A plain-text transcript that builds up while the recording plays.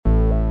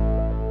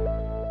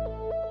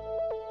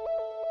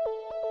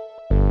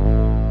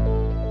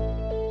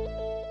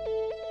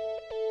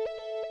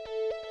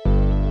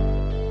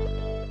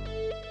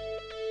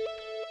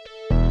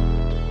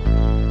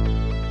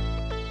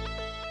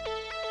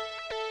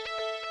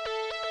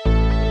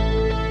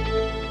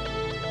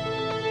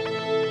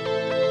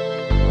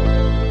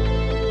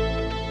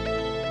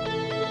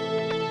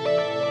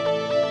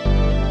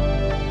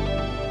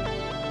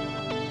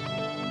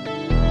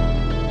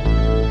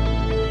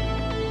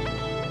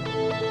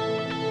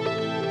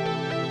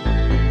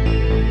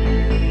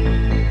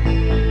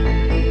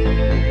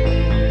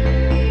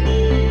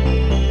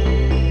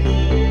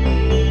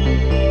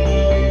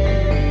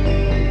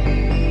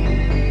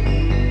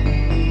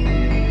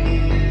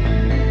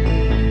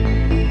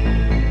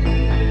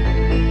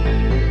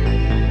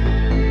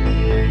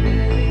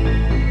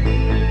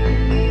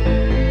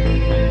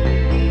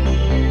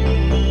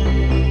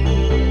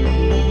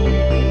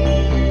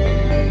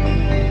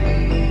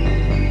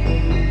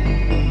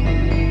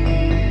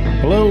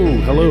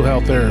Hello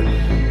out there.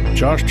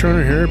 Josh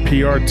Turner here,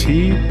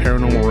 PRT,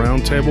 Paranormal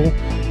Roundtable.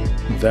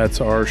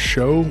 That's our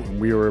show.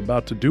 We are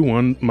about to do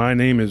one. My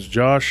name is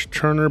Josh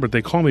Turner, but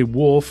they call me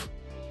Wolf.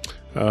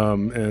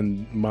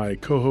 And my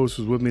co-host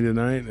is with me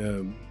tonight.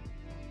 You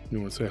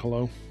want to say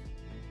hello?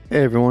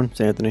 Hey, everyone.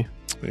 It's Anthony.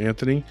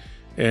 Anthony.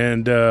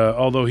 And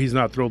although he's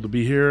not thrilled to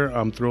be here,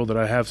 I'm thrilled that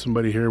I have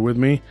somebody here with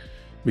me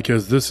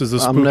because this is a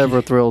spooky... I'm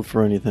never thrilled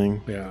for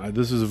anything. Yeah,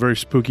 this is a very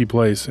spooky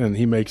place, and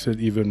he makes it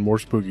even more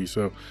spooky.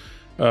 So,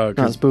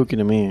 not spooky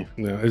to me.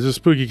 Yeah, it's just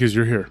spooky because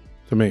you're here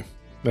to me.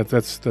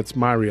 That's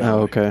my reality.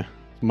 Oh, okay.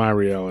 My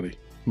reality,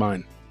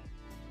 mine.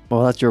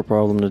 Well, that's your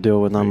problem to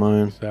deal with, not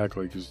mine.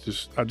 Exactly,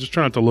 because I just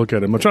try not to look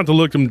at him. I'm trying to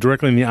look him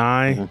directly in the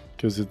eye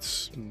because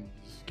it's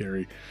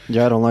scary.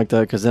 Yeah, I don't like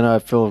that because then I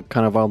feel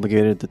kind of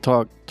obligated to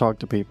talk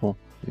to people.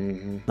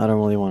 Mm-hmm. I don't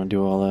really want to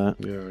do all that.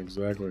 Yeah,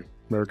 exactly.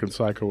 American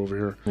Psycho over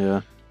here.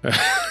 Yeah. Has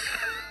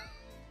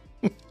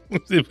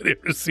anybody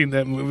ever seen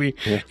that movie?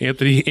 Yeah.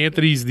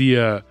 Anthony's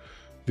the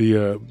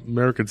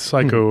American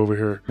Psycho over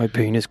here. My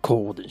pain is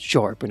cold and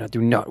sharp, and I do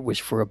not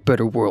wish for a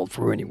better world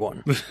for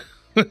anyone.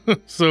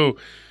 So,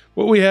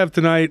 what we have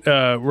tonight,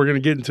 we're going to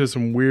get into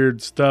some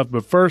weird stuff.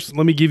 But first,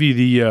 let me give you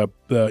the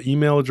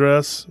email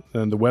address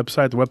and the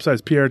website. The website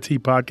is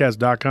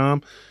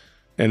prtpodcast.com.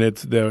 And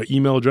the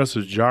email address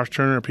is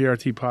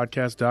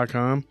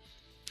joshturner@prtpodcast.com.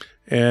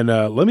 And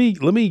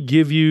let me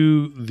give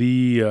you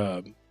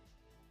the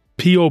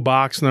P.O.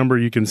 Box number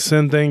you can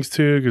send things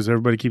to because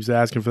everybody keeps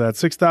asking for that.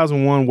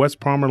 6001 West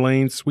Palmer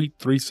Lane, Suite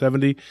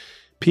 370,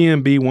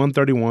 PMB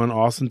 131,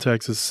 Austin,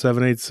 Texas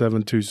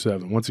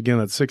 78727. Once again,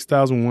 that's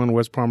 6001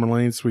 West Palmer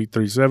Lane, Suite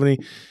 370,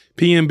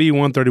 PMB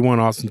 131,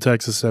 Austin,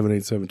 Texas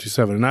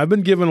 78727. And I've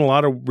been given a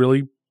lot of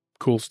really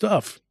cool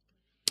stuff.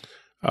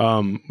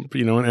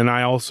 And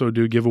I also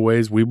do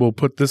giveaways. We will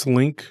put this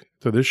link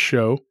to this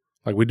show,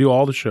 like we do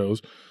all the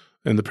shows,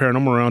 in the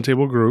Paranormal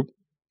Roundtable group.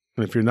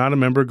 And if you're not a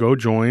member, go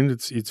join.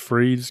 It's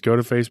free. Just go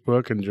to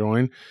Facebook and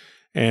join.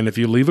 And if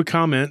you leave a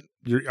comment,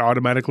 you're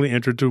automatically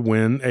entered to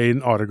win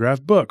an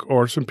autographed book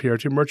or some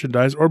PRT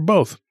merchandise or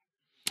both.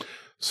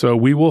 So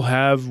we will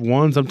have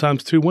one,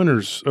 sometimes two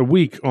winners a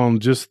week on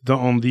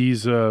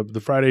these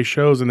the Friday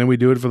shows, and then we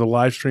do it for the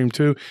live stream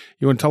too.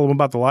 You want to tell them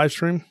about the live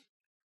stream?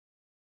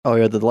 Oh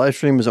yeah, the live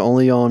stream is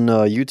only on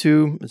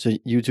YouTube. It's a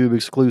YouTube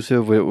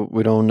exclusive.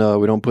 We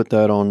don't put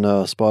that on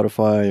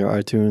Spotify or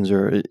iTunes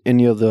or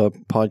any of the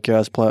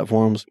podcast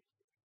platforms.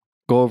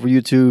 Go over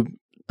YouTube,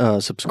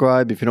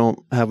 subscribe if you don't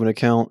have an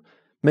account.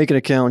 Make an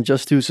account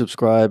just to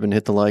subscribe and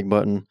hit the like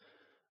button.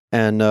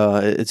 And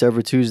it's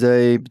every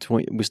Tuesday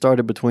we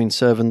started between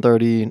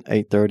 7:30 and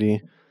 8:30.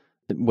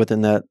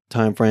 Within that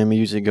time frame, it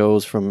usually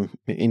goes from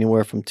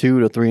anywhere from 2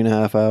 to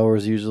 3.5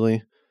 hours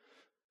usually.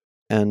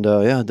 And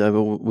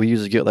we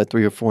usually get like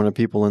 300 or 400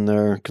 people in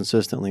there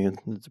consistently, and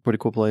it's a pretty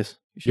cool place.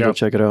 You should go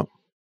check it out.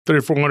 300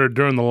 or 400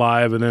 during the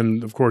live, and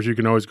then of course you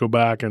can always go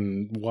back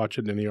and watch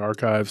it in the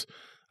archives.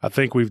 I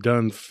think we've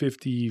done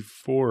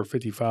 54 or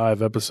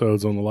 55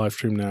 episodes on the live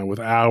stream now, with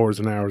hours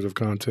and hours of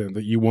content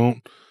that you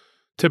won't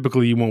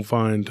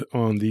find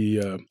on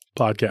the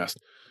podcast.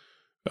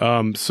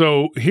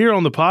 So here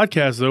on the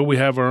podcast, though, we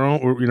have our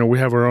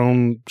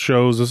own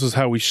shows. This is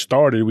how we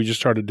started. We just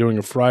started doing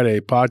a Friday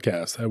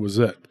podcast. That was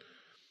it.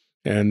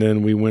 And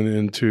then we went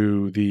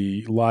into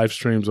the live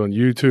streams on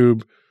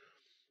YouTube,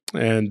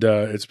 and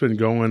it's been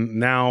going.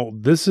 Now,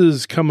 this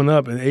is coming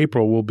up in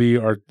April. Will be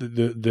our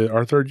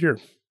third year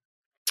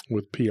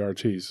with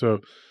PRT. So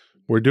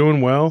we're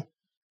doing well,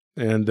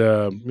 and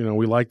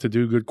we like to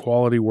do good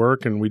quality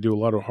work, and we do a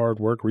lot of hard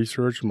work,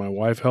 research. My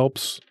wife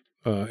helps.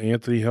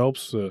 Anthony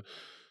helps.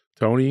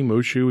 Tony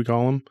Mushu, we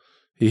call him.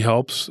 He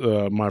helps.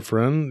 My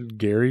friend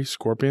Gary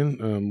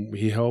Scorpion,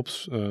 he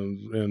helps,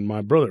 and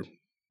my brother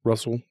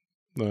Russell.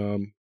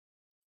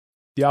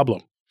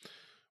 Diablo.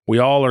 We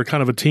all are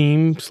kind of a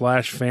team /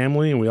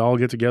 family, and we all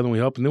get together and we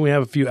help. And then we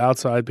have a few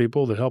outside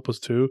people that help us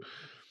too.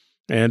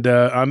 And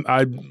I'm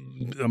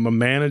a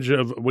manager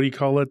of, what do you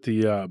call it?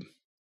 The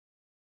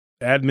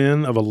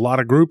admin of a lot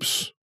of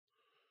groups.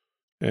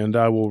 And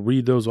I will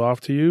read those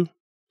off to you.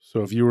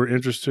 So if you were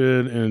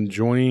interested in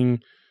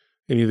joining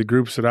any of the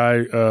groups that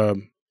I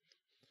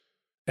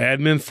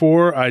admin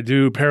for, I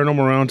do Paranormal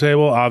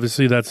Roundtable.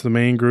 Obviously, that's the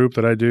main group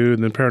that I do.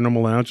 And then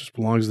Paranormal Lounge, which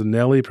belongs to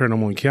Nelly.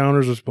 Paranormal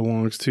Encounters, which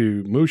belongs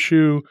to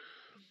Mushu.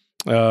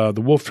 The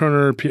Wolf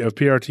Turner of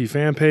PRT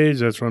fan page,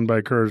 that's run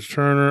by Chris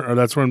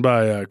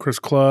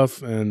Clough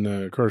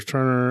and Curtis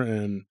Turner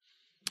and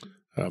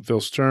Phil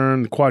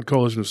Stern. The Quad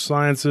Coalition of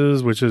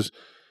Sciences, which is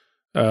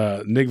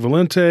Nick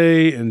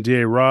Valente and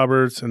D.A.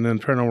 Roberts, and then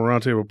Paranormal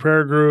Roundtable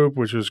Prayer Group,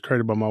 which was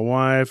created by my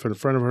wife and a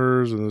friend of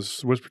hers, and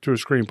this Whisper to a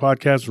Scream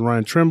podcast with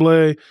Ryan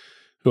Tremblay,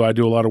 who I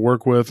do a lot of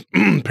work with.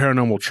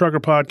 Paranormal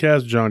Trucker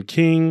podcast, John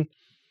King.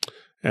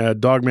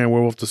 Dogman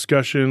Werewolf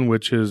Discussion,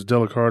 which is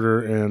Della Carter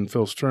and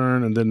Phil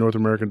Stern, and then North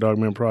American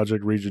Dogman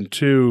Project Region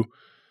 2,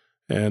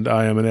 and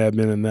I am an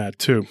admin in that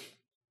too.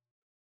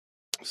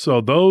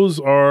 So those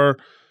are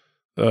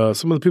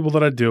some of the people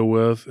that I deal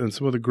with and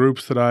some of the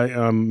groups that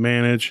I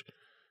manage.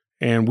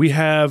 And we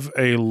have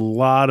a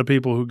lot of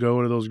people who go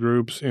into those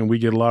groups, and we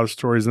get a lot of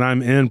stories. And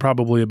I'm in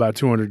probably about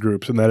 200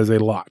 groups, and that is a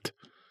lot.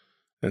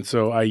 And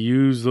so I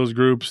use those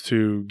groups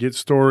to get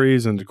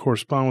stories and to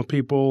correspond with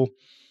people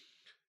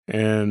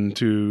and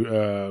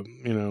to,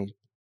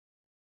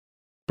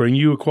 bring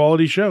you a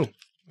quality show.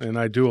 And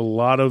I do a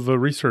lot of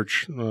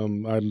research.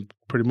 I'm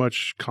pretty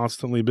much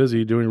constantly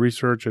busy doing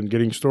research and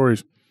getting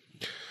stories.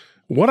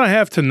 What I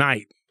have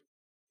tonight,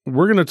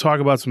 we're going to talk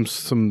about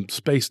some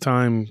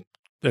space-time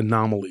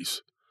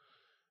anomalies.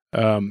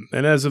 And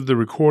as of the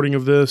recording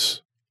of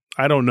this,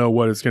 I don't know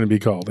what it's going to be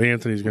called.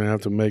 Anthony's going to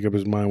have to make up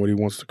his mind what he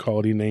wants to call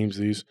it. He names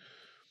these.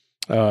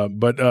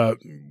 But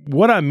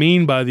what I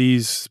mean by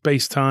these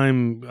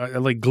space-time,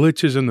 like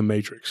glitches in the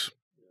Matrix.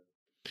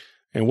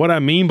 And what I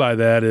mean by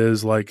that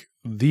is like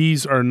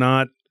these are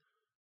not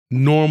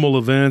normal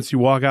events. You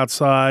walk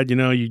outside,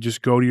 you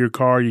just go to your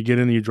car, you get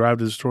in, you drive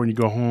to the store, and you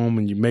go home,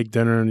 and you make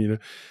dinner, and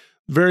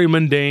very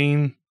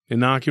mundane,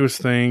 innocuous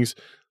things.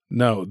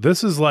 No,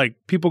 this is like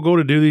people go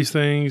to do these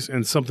things,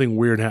 and something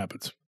weird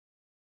happens.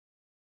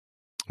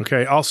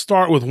 Okay, I'll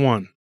start with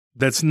one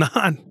that's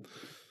not.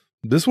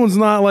 This one's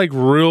not like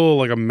real,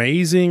 like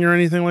amazing or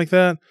anything like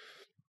that.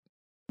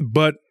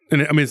 But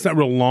it's not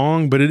real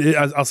long, but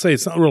I'll say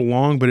it's not real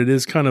long, but it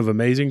is kind of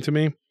amazing to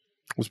me.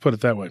 Let's put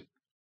it that way.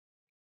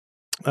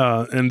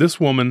 And this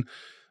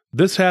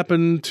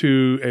happened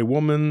to a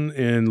woman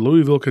in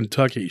Louisville,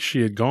 Kentucky.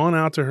 She had gone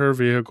out to her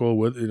vehicle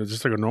with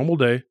just like a normal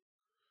day.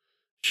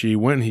 She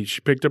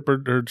picked up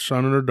her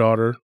son and her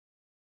daughter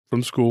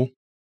from school.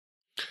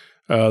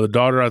 The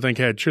daughter, I think,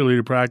 had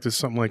cheerleader practice,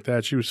 something like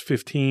that. She was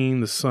 15.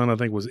 The son, I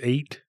think, was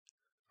 8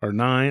 or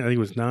 9. I think it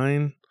was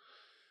 9.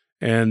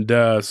 And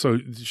so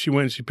she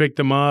went and she picked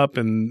them up,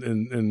 or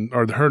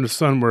her and the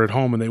son were at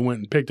home, and they went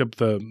and picked up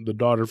the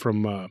daughter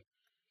from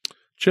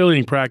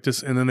cheerleading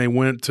practice, and then they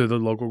went to the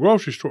local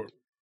grocery store.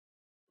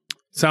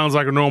 Sounds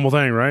like a normal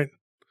thing, right?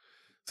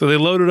 So they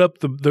loaded up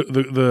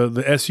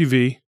the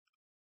SUV,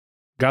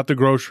 got the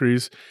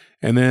groceries,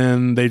 and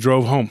then they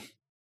drove home.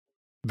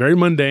 Very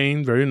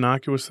mundane, very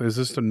innocuous. It's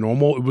just it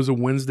was a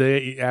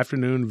Wednesday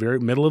afternoon, very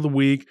middle of the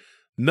week.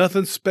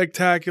 Nothing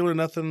spectacular,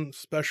 nothing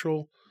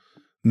special.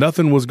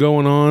 Nothing was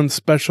going on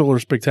special or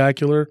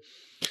spectacular.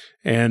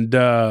 And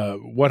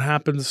what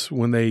happens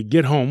when they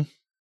get home?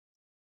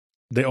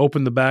 They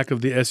open the back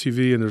of the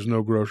SUV and there's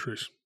no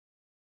groceries.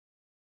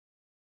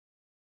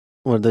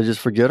 What, did they just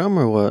forget them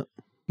or what?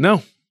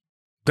 No,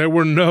 there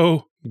were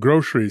no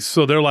groceries.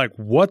 So they're like,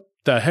 what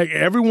the heck?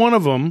 Every one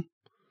of them.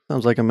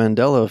 Sounds like a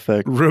Mandela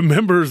effect.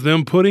 Remembers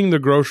them putting the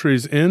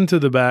groceries into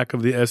the back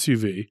of the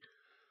SUV.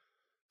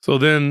 So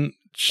then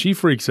she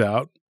freaks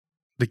out.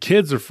 The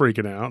kids are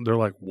freaking out. They're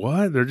like,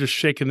 what? They're just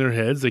shaking their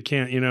heads. They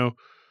can't,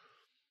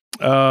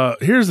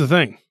 Here's the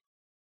thing.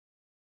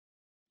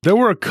 There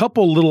were a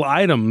couple little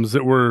items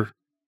that were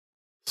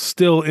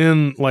still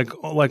in, like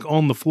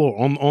on the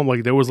floor. On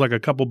like there was like a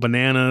couple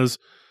bananas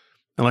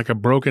and like a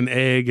broken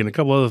egg and a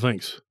couple other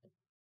things.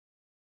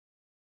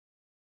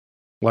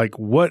 Like,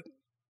 what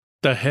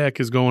the heck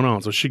is going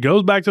on? So she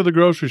goes back to the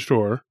grocery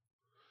store.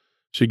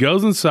 She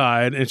goes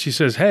inside and she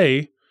says,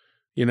 hey,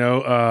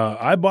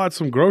 I bought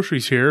some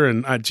groceries here,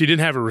 and she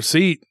didn't have a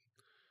receipt.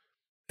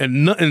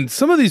 And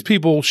some of these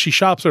people, she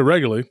shops there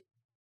regularly,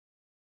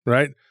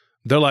 right?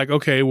 They're like,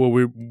 okay, well,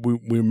 we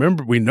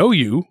remember, we know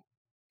you,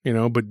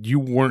 but you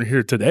weren't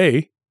here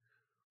today.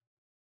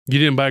 You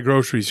didn't buy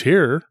groceries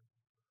here.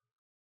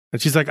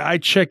 And she's like, I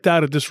checked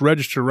out at this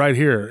register right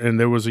here, and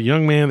there was a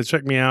young man that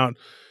checked me out.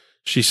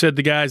 She said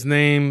the guy's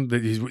name.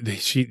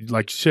 She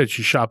said,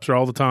 she shops there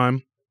all the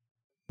time.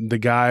 The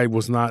guy he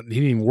didn't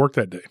even work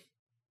that day.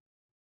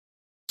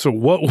 So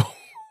what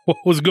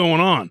was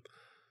going on?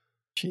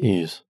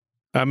 Jeez.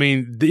 I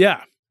mean,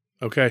 yeah.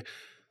 Okay.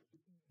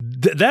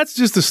 That's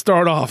just to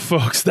start off,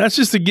 folks. That's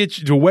just to get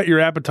you to whet your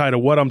appetite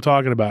of what I'm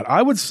talking about.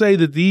 I would say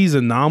that these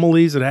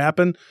anomalies that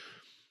happen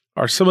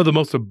are some of the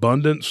most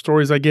abundant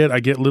stories I get. I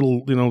get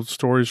little,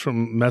 stories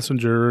from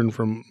Messenger and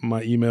from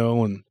my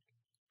email and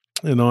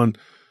on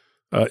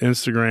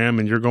Instagram,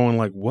 and you're going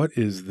like, what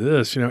is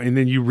this? And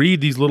then you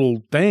read these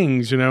little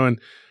things, and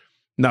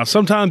now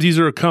sometimes these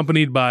are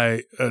accompanied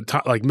by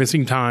like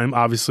missing time,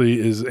 obviously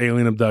is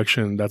alien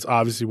abduction. That's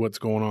obviously what's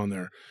going on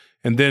there.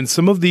 And then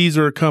some of these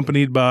are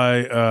accompanied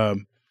by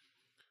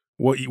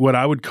what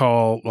I would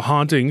call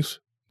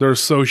hauntings. They're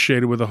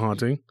associated with a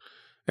haunting.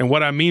 And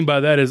what I mean by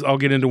that is, I'll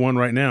get into one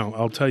right now.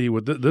 I'll tell you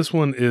what this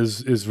one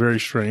is very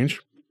strange.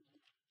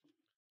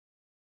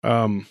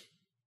 Let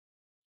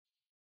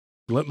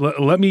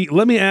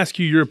me ask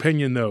you your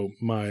opinion, though,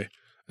 my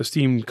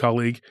esteemed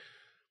colleague.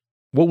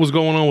 What was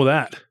going on with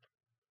that?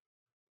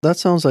 That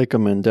sounds like a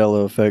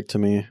Mandela effect to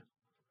me.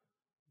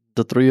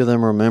 The three of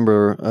them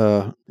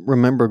remember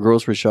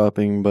grocery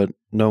shopping, but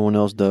no one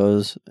else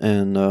does.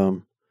 And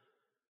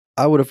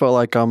I would have felt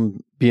like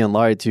I'm being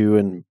lied to,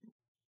 and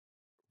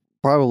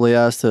probably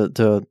asked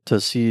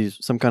to see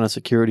some kind of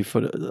security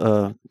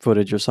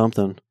footage or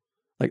something,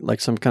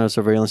 like some kind of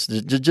surveillance,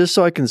 just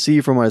so I can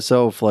see for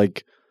myself,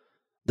 like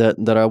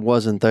that I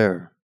wasn't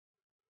there.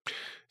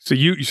 So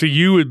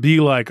you would be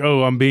like,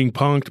 oh, I'm being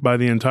punked by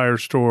the entire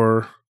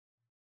store,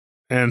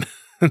 and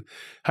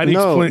how do you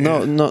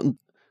explain? No.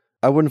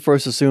 I wouldn't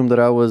first assume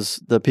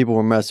that people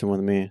were messing with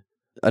me.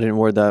 I didn't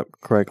word that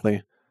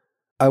correctly.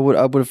 I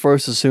would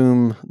first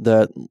assume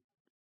that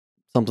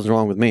something's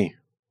wrong with me,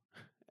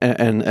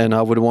 and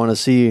I would want to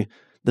see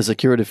the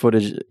security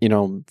footage,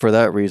 for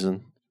that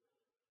reason.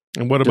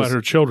 And what about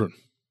her children?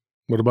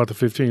 What about the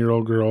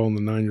 15-year-old girl and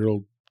the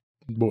 9-year-old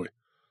boy?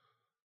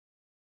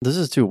 This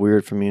is too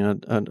weird for me. I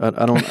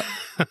don't.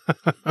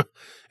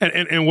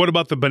 and what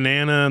about the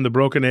banana and the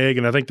broken egg?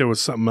 And I think there was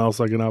something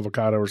else, like an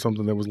avocado or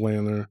something that was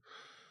laying there.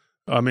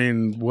 I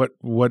mean, what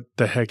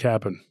the heck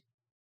happened?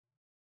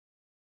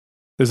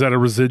 Is that a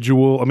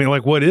residual? I mean,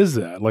 like, what is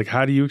that? Like,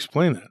 how do you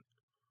explain that?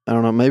 I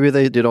don't know. Maybe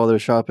they did all their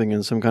shopping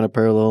in some kind of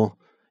parallel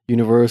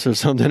universe or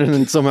something, and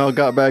then somehow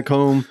got back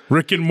home.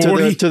 Rick and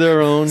Morty to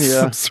their own,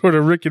 yeah, some sort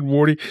of Rick and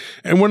Morty.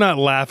 And we're not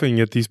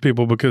laughing at these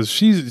people because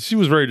she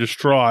was very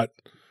distraught.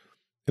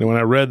 When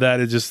I read that,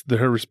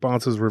 her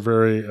responses were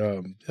very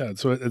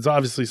So it's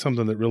obviously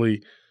something that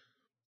really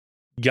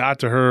got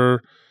to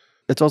her.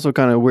 It's also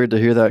kind of weird to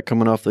hear that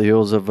coming off the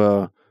heels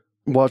of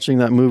watching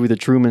that movie, The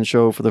Truman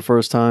Show, for the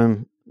first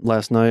time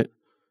last night.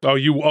 Oh,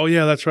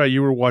 yeah, that's right.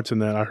 You were watching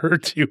that. I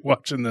heard you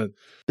watching that.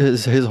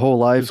 His whole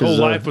life is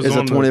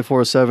a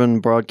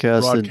 24/7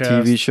 broadcasted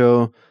TV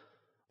show.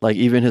 Like,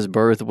 even his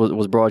birth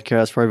was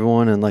broadcast for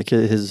everyone, and like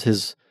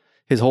his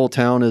whole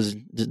town is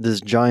this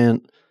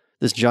giant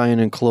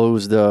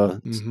enclosed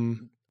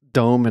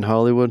dome in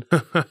Hollywood.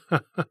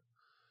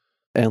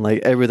 And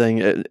like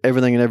everything and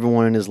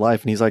everyone in his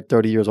life, and he's like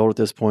 30 years old at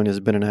this point, has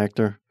been an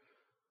actor.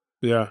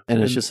 Yeah.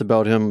 And it's just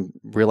about him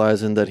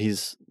realizing that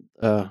he's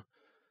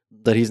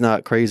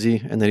not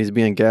crazy, and that he's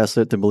being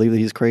gaslit to believe that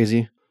he's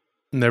crazy.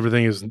 And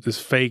everything is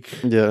fake.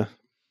 Yeah.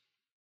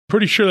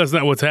 Pretty sure that's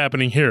not what's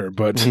happening here,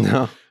 but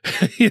no.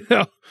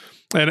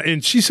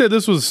 And she said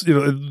this was,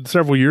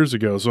 several years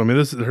ago. So I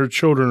mean, her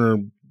children are,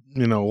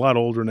 a lot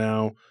older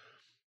now.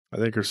 I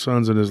think her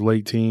son's in his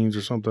late teens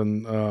or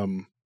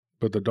something.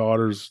 But the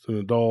daughter's an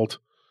adult.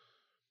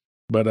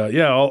 But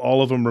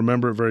all of them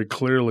remember it very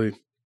clearly.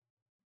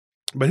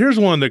 But here's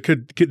one that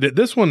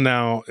this one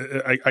now,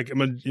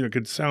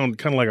 could sound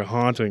kind of like a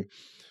haunting.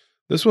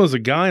 This one's a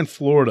guy in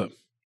Florida,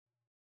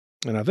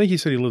 and I think he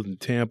said he lived in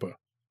Tampa.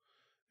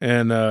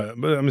 And but I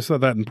mean, it's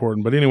not that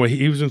important. But anyway,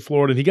 he was in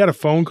Florida, and he got a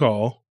phone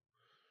call,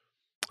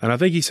 and I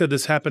think he said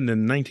this happened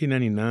in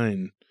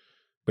 1999.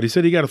 But he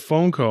said he got a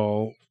phone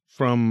call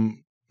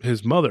from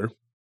his mother,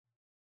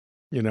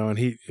 and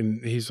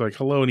he's like,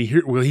 hello, and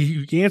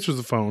he answers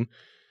the phone,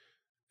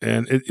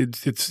 and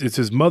it's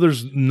his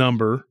mother's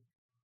number.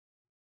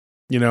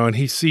 And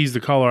he sees the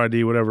caller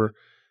ID, whatever,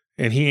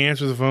 and he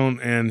answers the phone,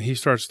 and he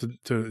starts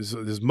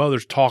his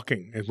mother's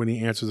talking when he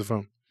answers the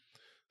phone.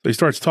 So he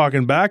starts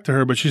talking back to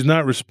her, but she's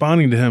not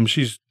responding to him.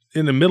 She's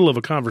in the middle of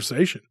a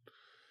conversation.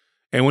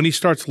 And when he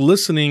starts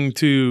listening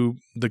to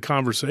the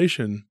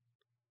conversation,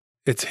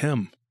 it's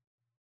him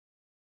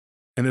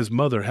and his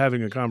mother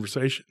having a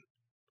conversation.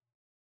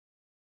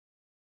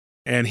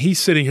 And he's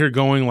sitting here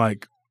going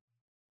like,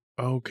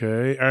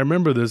 okay, I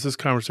remember this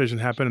conversation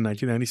happened in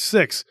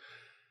 1996.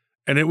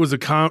 And it was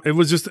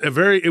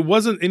it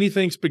wasn't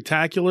anything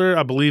spectacular.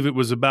 I believe it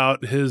was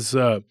about his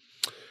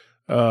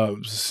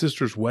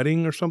sister's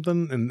wedding or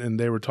something. And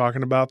they were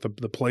talking about the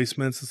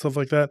placements and stuff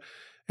like that.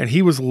 And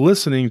he was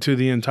listening to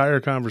the entire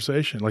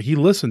conversation. Like, he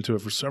listened to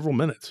it for several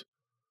minutes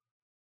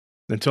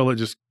until it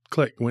just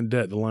clicked, went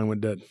dead. The line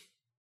went dead.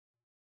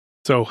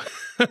 So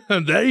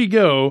there you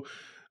go.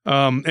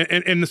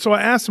 And so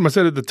I asked him, I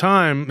said, at the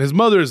time, his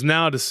mother is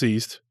now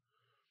deceased.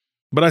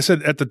 But I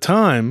said, at the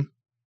time,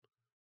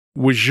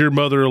 was your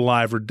mother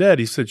alive or dead?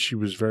 He said she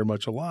was very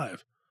much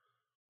alive.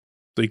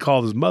 So he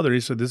called his mother.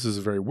 He said, this is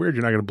very weird.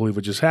 You're not going to believe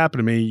what just happened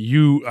to me.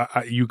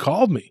 You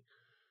called me.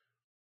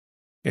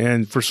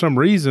 And for some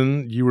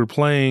reason, you were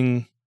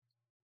playing.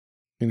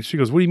 And she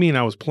goes, what do you mean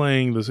I was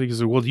playing this? He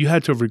said, well, you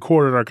had to have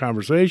recorded our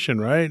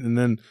conversation, right? And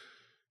then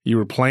you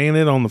were playing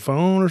it on the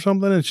phone or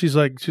something? And she's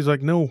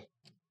like, no.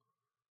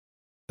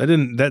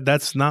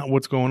 That's not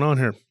what's going on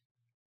here.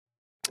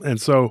 And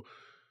so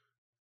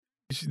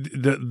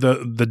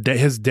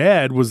his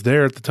dad was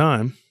there at the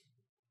time,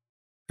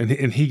 and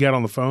he got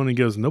on the phone and he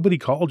goes, nobody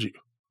called you.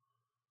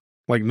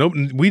 Like, no,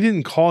 we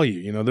didn't call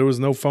you. There was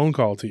no phone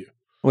call to you.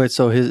 Wait,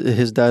 so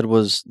his dad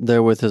was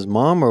there with his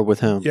mom or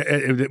with him?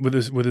 Yeah, with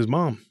his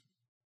mom.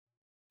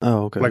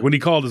 Oh, okay. Like, when he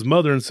called his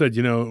mother and said,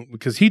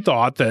 because he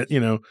thought that,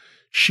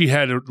 she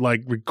had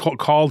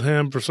called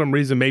him for some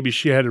reason. Maybe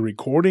she had a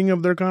recording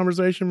of their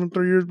conversation from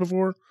 3 years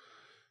before,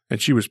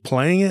 and she was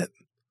playing it.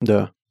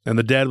 Yeah. And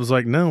the dad was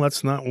like, no,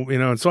 that's not,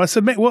 And so I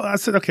said,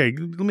 okay,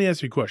 let me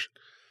ask you a question.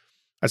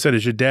 I said,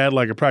 is your dad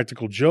like a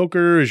practical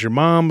joker? Is your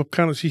mom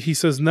kind of, he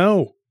says,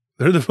 no.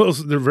 They're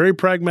very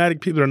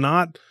pragmatic people. They're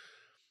not,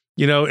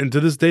 and to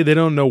this day, they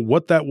don't know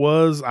what that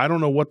was. I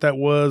don't know what that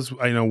was.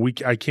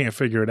 I can't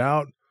figure it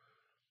out.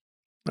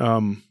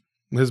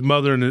 His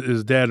mother and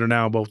his dad are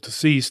now both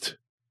deceased,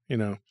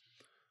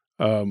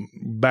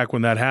 back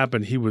when that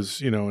happened, he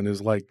was, in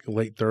his like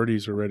late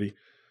 30s already.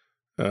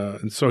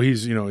 And so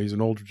he's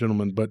an older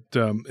gentleman, but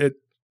it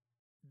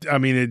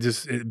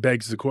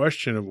begs the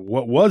question of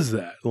what was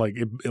that?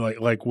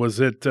 Was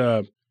it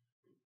some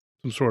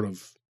sort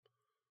of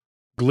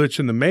glitch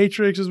in the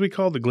matrix, as we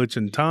call it, the glitch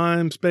in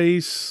time,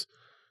 space?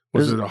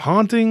 Was it a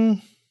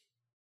haunting?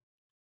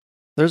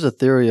 There's a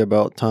theory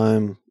about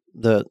time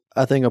that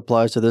I think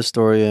applies to this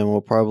story and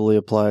will probably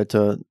apply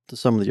to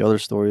some of the other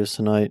stories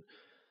tonight,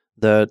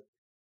 that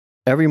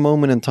every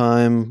moment in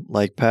time,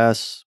 like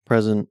past,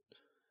 present,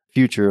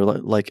 future,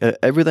 like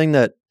everything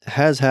that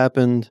has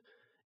happened,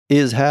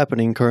 is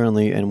happening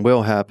currently, and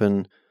will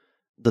happen,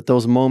 that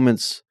those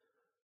moments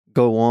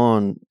go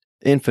on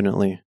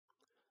infinitely.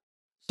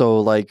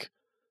 So like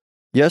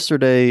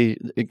yesterday,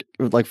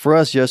 like for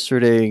us,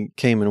 yesterday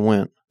came and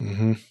went.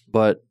 Mm-hmm.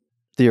 But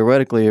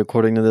theoretically,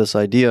 according to this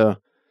idea,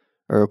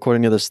 or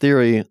according to this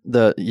theory,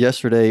 that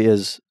yesterday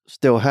is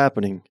still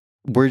happening.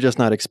 We're just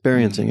not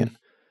experiencing it.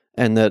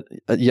 And that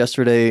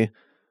yesterday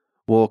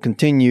will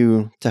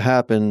continue to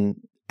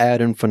happen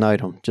ad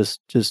infinitum, just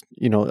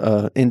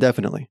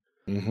indefinitely.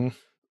 Mm-hmm.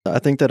 I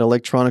think that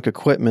electronic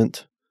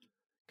equipment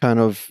kind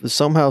of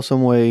somehow,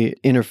 some way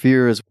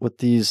interferes with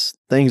these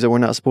things that we're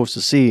not supposed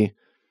to see,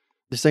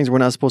 these things we're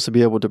not supposed to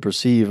be able to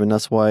perceive. And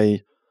that's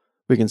why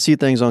we can see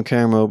things on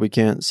camera, we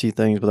can't see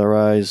things with our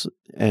eyes,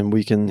 and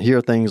we can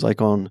hear things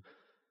like on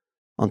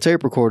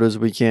tape recorders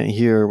we can't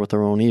hear with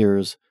our own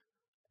ears.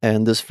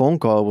 And this phone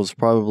call was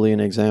probably an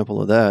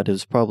example of that. It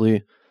was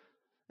probably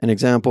an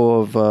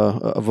example of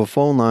a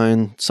phone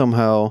line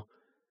somehow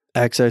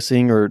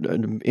accessing or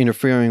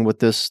interfering with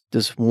this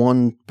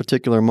one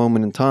particular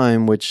moment in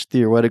time, which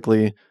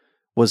theoretically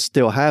was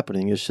still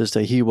happening. It's just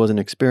that he wasn't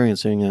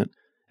experiencing it,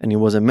 and he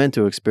wasn't meant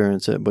to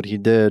experience it, but he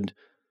did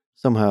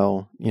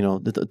somehow,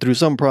 through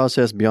some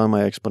process beyond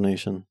my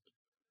explanation.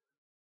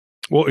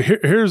 Well,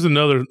 here's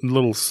another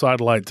little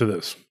sidelight to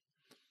this.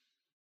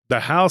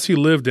 The house he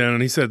lived in,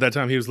 and he said at that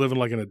time he was living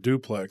like in a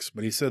duplex,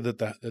 but he said that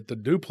the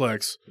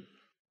duplex,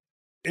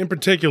 in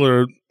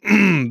particular,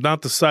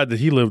 not the side that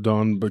he lived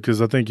on,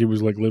 because I think he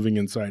was like living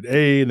in side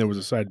A and there was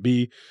a side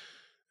B,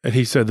 and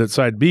he said that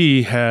side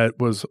B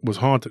was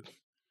haunted.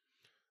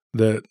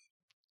 That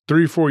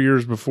 3 or 4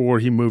 years before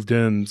he moved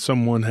in,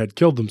 someone had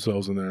killed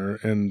themselves in there,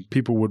 and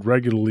people would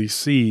regularly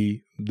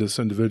see this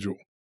individual.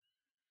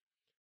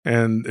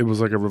 And it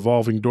was like a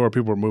revolving door.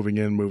 People were moving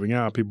in, moving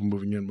out, people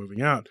moving in,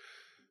 moving out.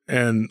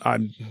 And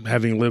I'm,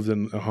 having lived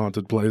in a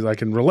haunted place, I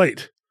can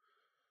relate.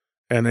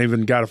 And I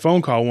even got a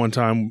phone call one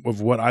time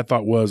of what I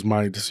thought was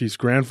my deceased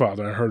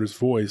grandfather. I heard his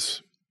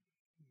voice,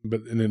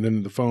 and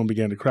then the phone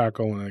began to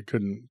crackle, and I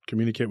couldn't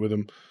communicate with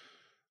him.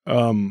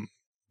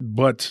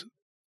 But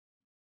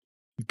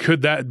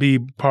could that be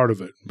part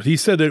of it? But he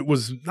said that it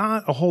was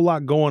not a whole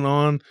lot going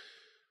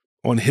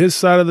on his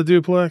side of the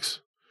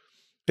duplex,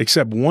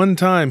 except one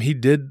time he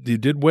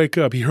did wake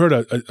up. He heard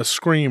a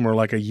scream or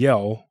like a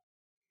yell.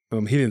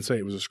 He didn't say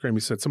it was a scream.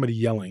 He said somebody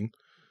yelling.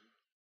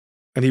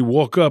 And he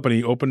woke up and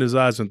he opened his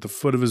eyes, and at the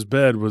foot of his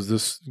bed was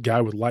this guy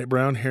with light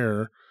brown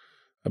hair,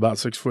 about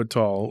 6 foot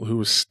tall, who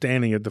was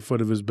standing at the foot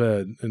of his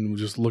bed and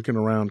was just looking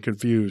around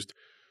confused.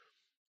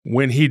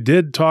 When he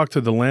did talk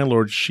to the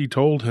landlord, she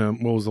told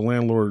him, well, it was the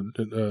landlord,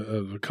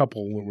 the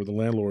couple were the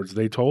landlords,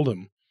 they told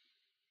him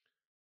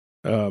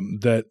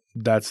that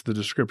that's the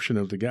description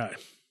of the guy.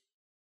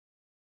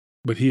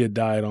 But he had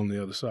died on the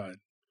other side.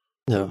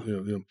 Yeah.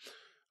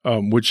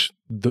 Which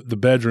the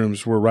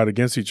bedrooms were right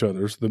against each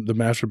other, the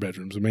master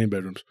bedrooms, the main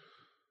bedrooms.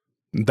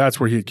 And that's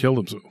where he had killed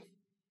himself.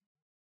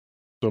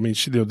 So, I mean,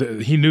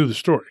 he knew the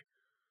story.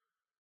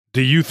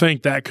 Do you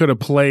think that could have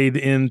played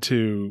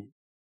into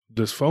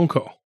this phone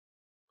call?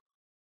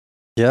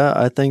 Yeah,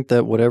 I think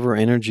that whatever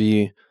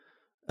energy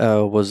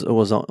was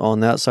on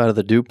that side of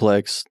the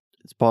duplex,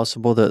 it's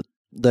possible that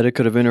it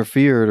could have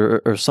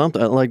interfered or something.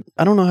 Like,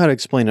 I don't know how to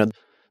explain it.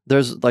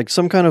 There's like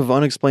some kind of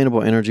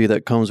unexplainable energy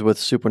that comes with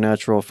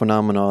supernatural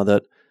phenomena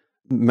that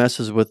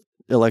messes with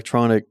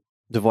electronic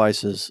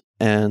devices.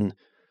 And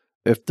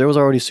if there was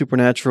already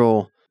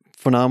supernatural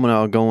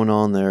phenomena going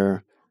on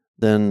there,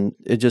 then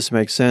it just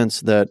makes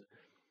sense that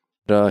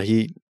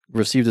he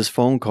received this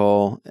phone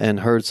call and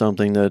heard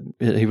something that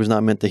he was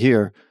not meant to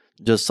hear.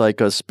 Just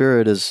like a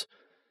spirit is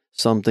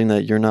something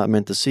that you're not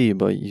meant to see,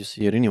 but you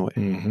see it anyway.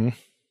 Mm-hmm.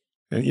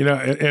 And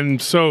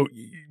and so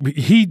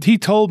he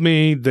told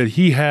me that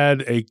he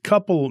had a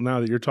couple. Now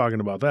that you're talking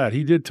about that,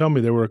 he did tell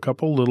me there were a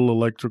couple little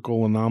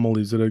electrical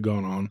anomalies that had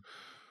gone on.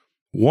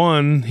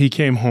 One, he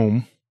came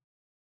home,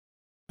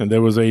 and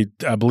there was I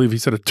believe he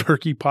said a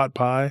turkey pot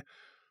pie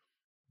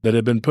that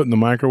had been put in the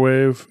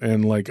microwave,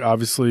 and like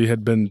obviously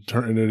had been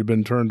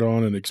turned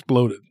on and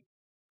exploded.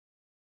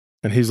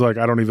 And he's like,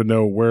 I don't even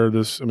know where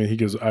this. I mean, he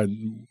goes,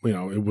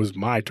 it was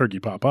my turkey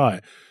pot pie,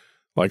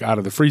 like out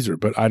of the freezer,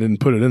 but I didn't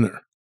put it in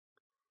there.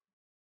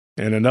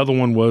 And another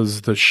one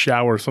was the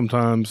shower.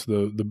 Sometimes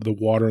the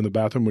water in the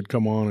bathroom would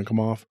come on and come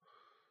off.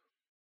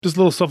 Just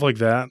little stuff like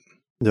that.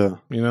 Yeah.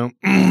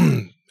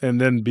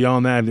 And then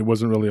beyond that, it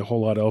wasn't really a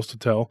whole lot else to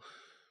tell.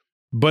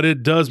 But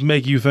it does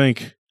make you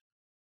think,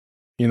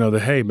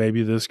 that, hey,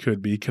 maybe this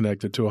could be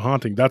connected to a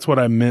haunting. That's what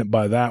I meant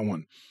by that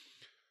one.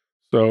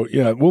 So,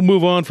 yeah, we'll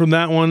move on from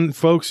that one.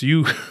 Folks,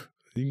 you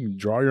can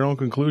draw your own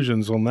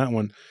conclusions on that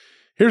one.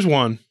 Here's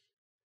one.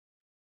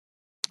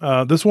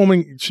 This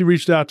woman, she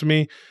reached out to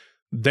me.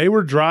 They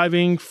were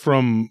driving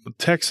from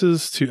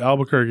Texas to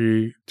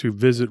Albuquerque to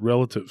visit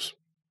relatives.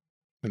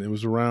 And it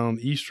was around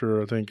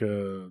Easter, I think,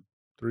 3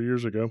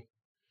 years ago.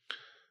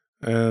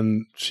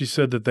 And she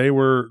said that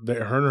her and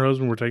her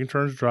husband were taking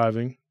turns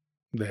driving.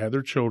 They had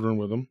their children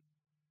with them.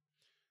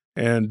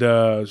 And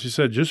she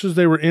said just as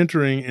they were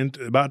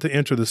about to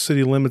enter the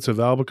city limits of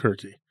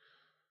Albuquerque,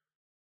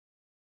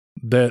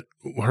 that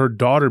her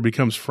daughter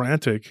becomes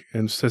frantic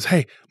and says,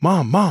 "Hey,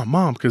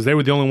 mom," because they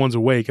were the only ones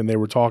awake and they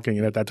were talking.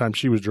 And at that time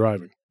she was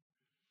driving.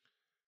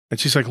 And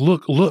she's like,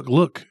 look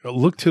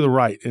to the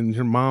right. And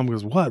her mom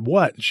goes,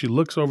 what? And she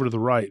looks over to the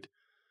right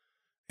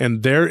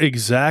and their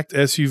exact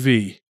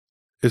SUV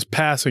is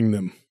passing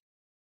them.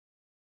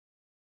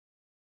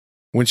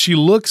 When she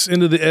looks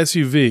into the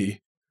SUV,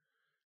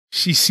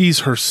 she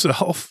sees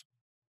herself,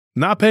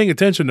 not paying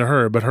attention to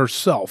her, but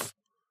herself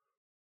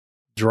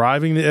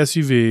driving the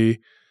SUV.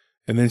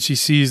 And then she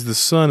sees the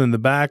son in the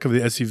back of the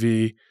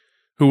SUV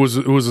who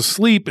was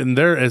asleep in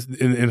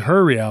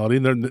her reality,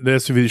 the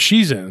SUV that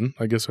she's in,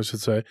 I guess I should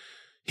say.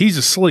 He's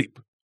asleep.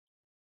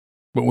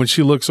 But when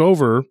she looks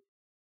over,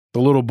 the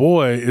little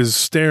boy is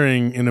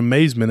staring in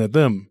amazement at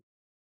them.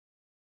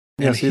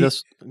 Yeah, go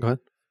ahead.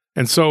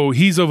 And so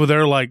he's over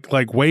there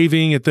like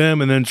waving at them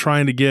and then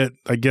trying to get,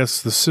 I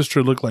guess the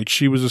sister looked like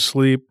she was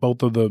asleep.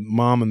 Both of the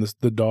mom and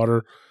the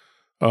daughter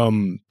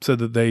said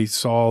that they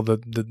saw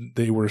that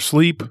they were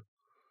asleep.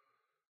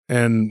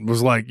 And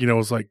was like, it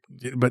was like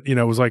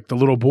the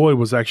little boy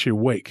was actually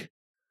awake.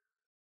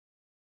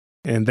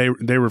 And the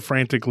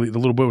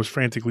little boy was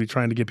frantically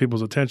trying to get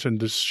people's attention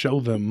to show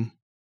them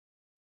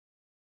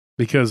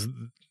because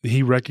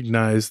he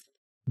recognized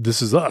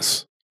this is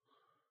us.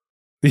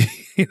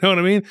 You know what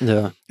I mean?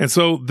 Yeah. And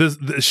so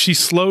she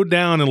slowed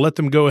down and let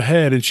them go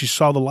ahead and she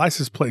saw the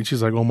license plate and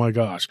she's like, oh my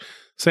gosh,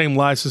 same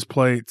license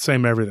plate,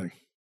 same everything.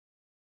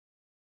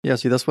 Yeah,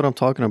 see, that's what I'm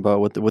talking about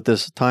with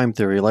this time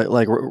theory.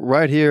 Like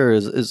right here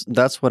is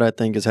that's what I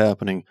think is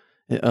happening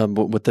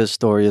with this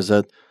story is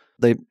that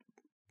they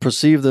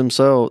perceive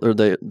themselves or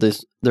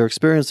they're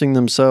experiencing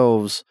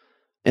themselves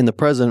in the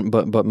present,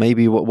 but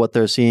maybe what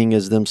they're seeing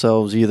is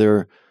themselves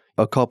either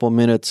a couple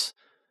minutes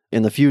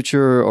in the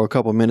future or a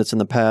couple minutes in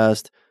the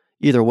past.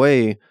 Either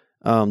way,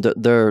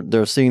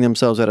 they're seeing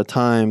themselves at a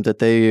time that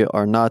they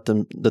are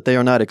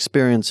not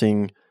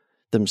experiencing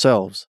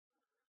themselves.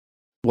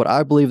 What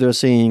I believe they're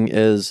seeing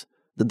is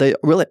that they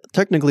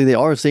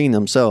are seeing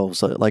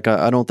themselves. Like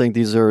I don't think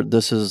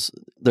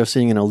they're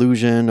seeing an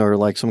illusion or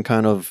like some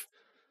kind of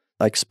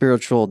like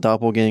spiritual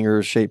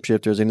doppelgangers,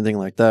 shapeshifters, anything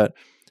like that.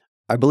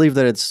 I believe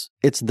that it's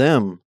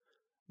them,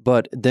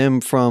 but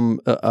them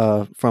from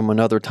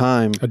another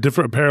time, a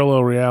different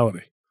parallel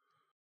reality.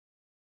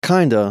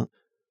 Kinda,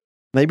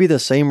 maybe the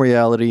same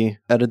reality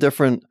at a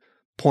different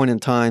point in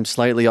time,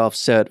 slightly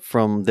offset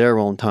from their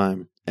own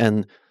time,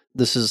 and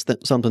this is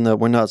something that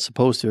we're not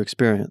supposed to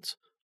experience,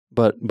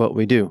 but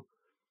we do.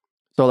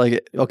 So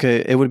like,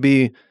 okay, it would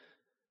be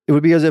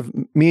as if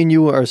me and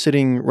you are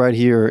sitting right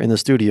here in the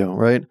studio,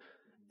 right?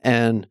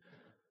 And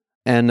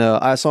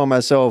I saw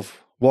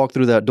myself walk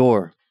through that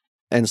door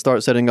and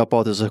start setting up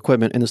all this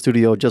equipment in the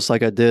studio just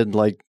like I did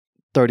like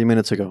 30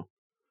 minutes ago.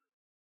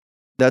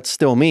 That's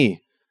still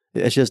me.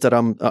 It's just that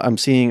I'm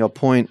seeing a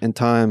point in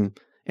time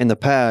in the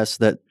past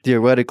that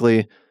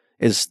theoretically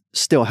is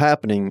still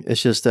happening.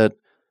 It's just that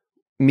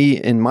me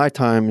in my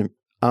time,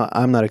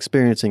 I'm not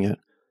experiencing it.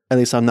 At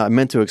least I'm not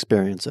meant to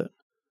experience it,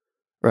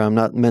 or I'm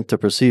not meant to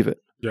perceive it.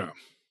 Yeah.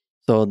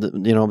 So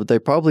but they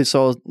probably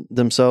saw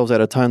themselves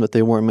at a time that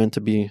they weren't meant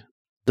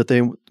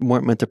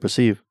to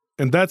perceive.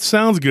 And that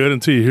sounds good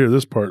until you hear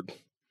this part.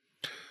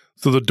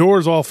 So the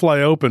doors all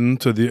fly open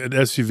to the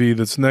SUV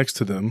that's next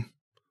to them.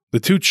 The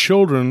two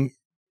children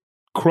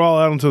crawl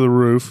out onto the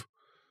roof.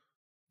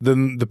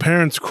 Then the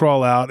parents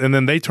crawl out, and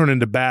then they turn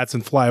into bats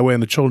and fly away,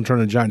 and the children turn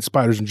into giant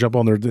spiders and jump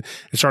on there and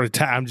start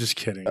attacking. I'm just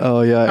kidding.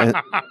 Oh,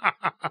 yeah.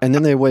 And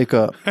then they wake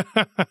up.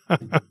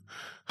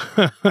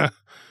 And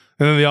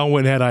then they all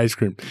went and had ice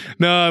cream.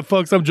 No,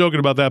 folks, I'm joking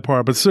about that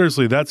part. But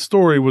seriously, that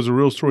story was a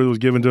real story that was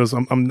given to us.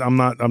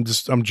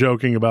 I'm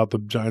joking about the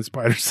giant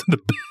spiders and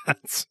the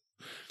bats.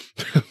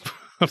 I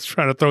was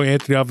trying to throw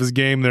Anthony off his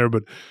game there,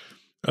 but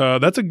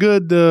that's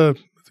good. You're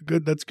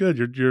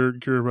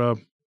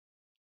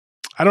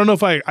I don't know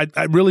if I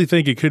really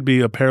think it could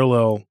be a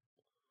parallel,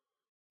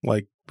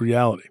 like,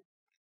 reality.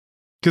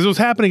 Because it was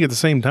happening at the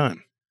same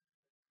time.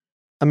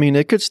 I mean,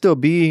 it could still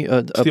be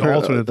a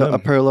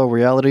parallel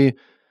reality.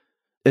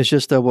 It's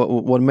just that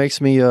what makes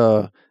me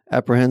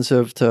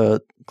apprehensive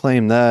to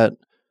claim that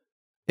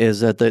is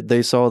that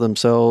they saw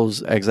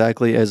themselves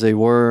exactly as they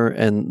were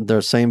and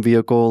their same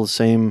vehicle,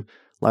 same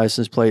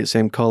license plate,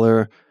 same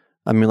color.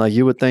 I mean, like,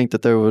 you would think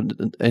that there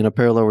would, in a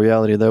parallel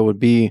reality, there would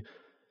be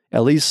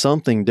at least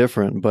something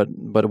different, but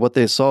what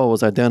they saw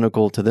was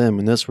identical to them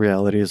in this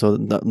reality. So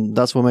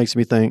that's what makes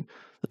me think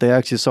that they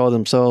actually saw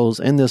themselves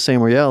in this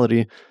same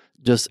reality,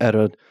 just at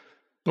a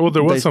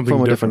there was something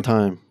from a different. different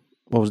time.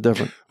 What was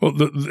different? Well,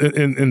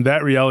 in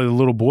that reality, the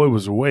little boy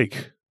was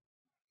awake.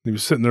 He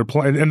was sitting there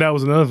playing, and that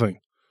was another thing.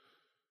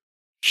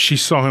 She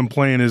saw him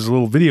playing his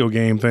little video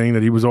game thing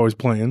that he was always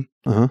playing,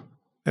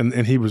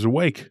 and he was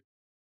awake.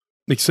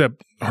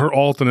 Except her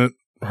alternate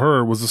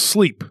her was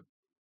asleep.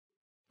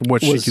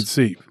 What she could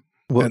see.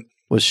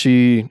 Was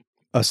she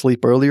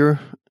asleep earlier,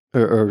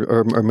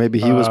 or maybe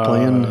he was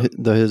playing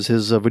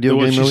his video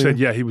game? She earlier? said,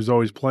 yeah, he was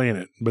always playing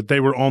it, but they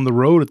were on the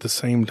road at the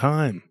same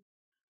time.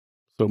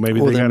 So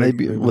maybe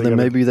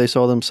maybe they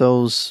saw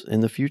themselves in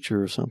the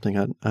future or something.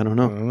 I don't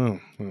know. I don't know.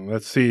 Well,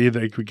 let's see.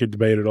 We could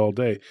debate it all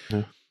day.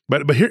 Yeah.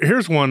 But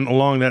here's one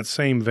along that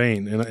same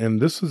vein,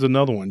 and this is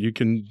another one. You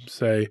can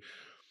say,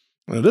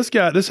 this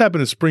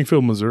happened in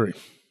Springfield, Missouri.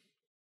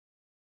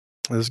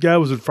 This guy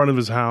was in front of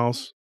his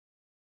house,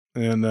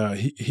 and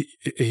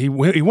he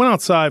went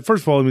outside.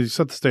 First of all, let me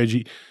set the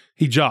stage.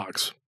 He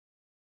jogs.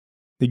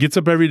 He gets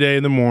up every day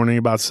in the morning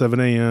about 7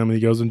 a.m. and he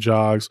goes and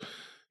jogs.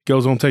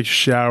 Goes home, takes a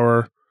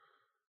shower,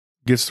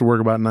 gets to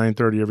work about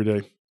 9:30 every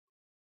day.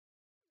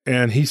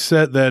 And he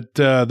said that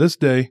this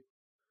day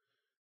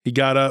he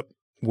got up,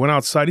 went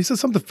outside. He said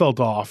something felt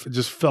off. It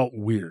just felt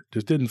weird.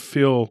 Just didn't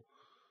feel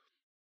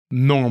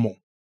normal.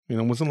 You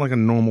know, it wasn't like a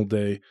normal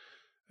day.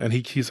 And I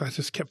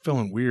just kept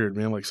feeling weird,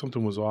 man, like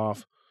something was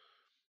off.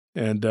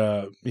 And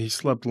he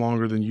slept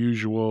longer than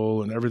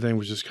usual and everything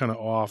was just kind of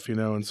off, you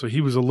know. And so he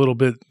was a little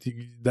bit,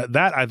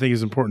 that I think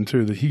is important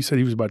too, that he said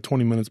he was about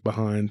 20 minutes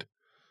behind.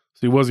 So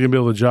he wasn't going to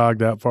be able to jog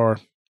that far.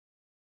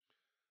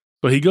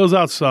 But he goes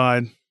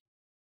outside,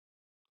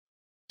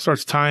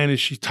 starts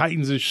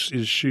tightens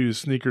his shoes,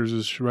 sneakers,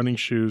 his running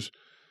shoes.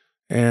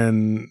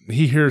 And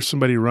he hears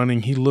somebody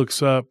running. He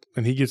looks up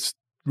and he gets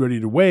ready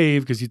to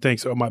wave because he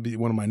thinks, it might be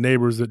one of my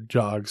neighbors that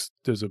jogs.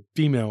 There's a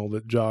female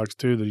that jogs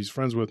too that he's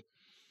friends with.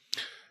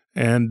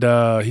 And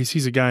he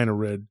sees a guy in a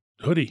red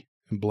hoodie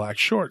and black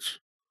shorts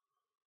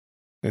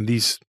and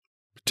these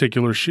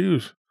particular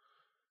shoes.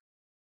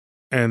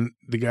 And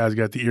the guy's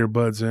got the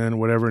earbuds in,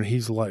 whatever, and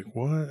he's like,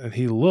 what? And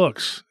he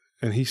looks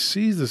and he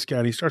sees this guy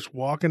and he starts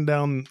walking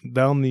down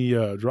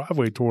the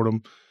driveway toward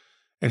him.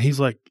 And he's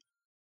like,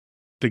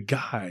 the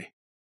guy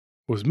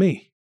was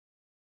me.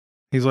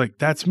 He's like,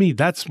 that's me.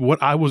 That's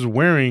what I was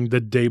wearing the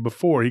day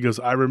before. He goes,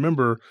 I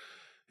remember.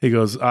 He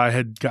goes, I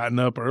had gotten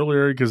up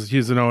earlier because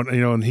he's,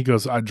 and he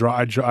goes, I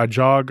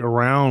jog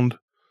around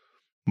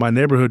my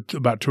neighborhood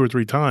about 2 or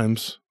 3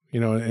 times,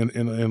 in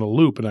a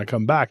loop, and I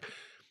come back.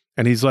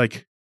 And he's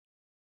like,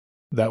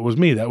 that was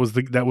me. That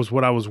was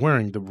what I was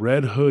wearing. The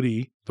red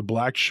hoodie, the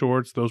black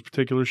shorts, those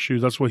particular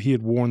shoes. That's what he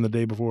had worn the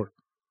day before.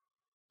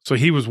 So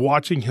he was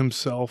watching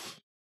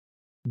himself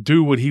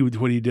do what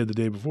he did the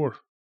day before.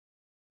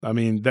 I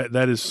mean,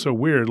 that is so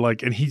weird.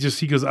 Like, and he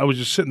goes, I was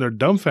just sitting there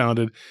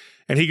dumbfounded.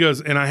 And he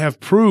goes, and I have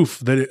proof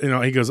that,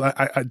 he goes,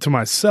 I to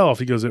myself,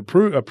 he goes, I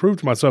proved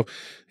to myself.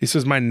 He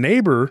says, my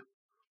neighbor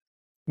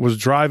was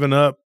driving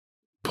up,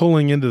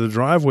 pulling into the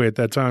driveway at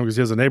that time because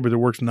he has a neighbor that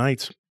works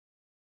nights.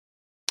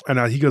 And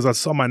he goes, I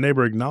saw my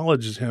neighbor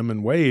acknowledge him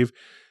and wave.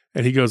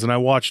 And he goes, and I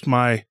watched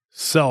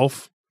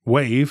myself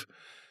wave.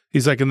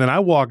 He's like, and then I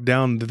walked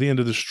down to the end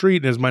of the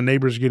street. And as my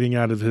neighbor's getting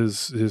out of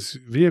his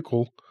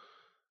vehicle,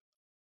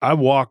 I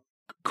walk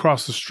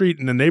across the street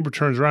and the neighbor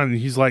turns around and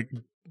he's like,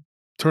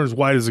 turns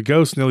white as a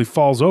ghost, nearly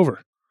falls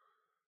over.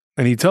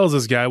 And he tells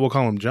this guy, we'll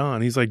call him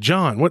John. He's like,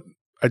 John, what?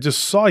 I just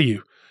saw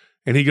you.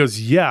 And he goes,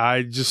 yeah,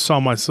 I just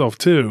saw myself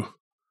too.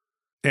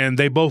 And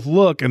they both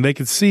look and they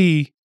could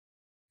see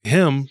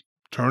him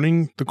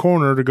turning the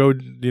corner to go,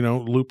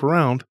 loop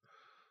around.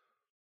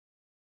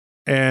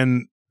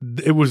 And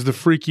it was the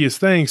freakiest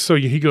thing. So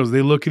he goes,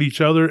 they look at each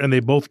other and they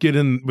both get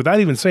in, without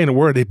even saying a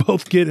word, they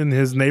both get in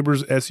his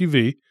neighbor's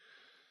SUV.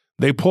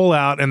 They pull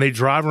out and they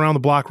drive around the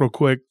block real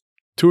quick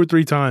 2 or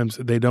 3 times.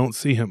 They don't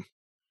see him.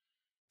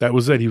 That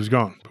was it. He was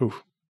gone.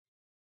 Poof.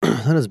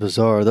 That is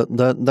bizarre.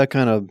 That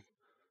kind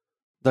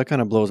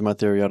of blows my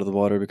theory out of the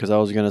water because I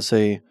was going to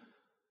say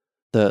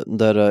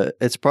that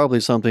it's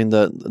probably something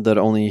that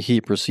only he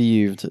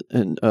perceived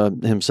in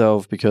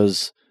himself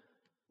because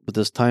with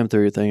this time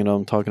theory thing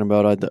I'm talking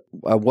about,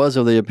 I was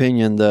of the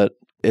opinion that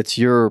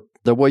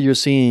that what you're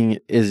seeing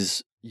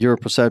is your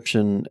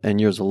perception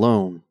and yours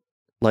alone.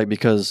 Like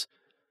because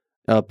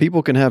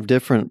people can have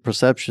different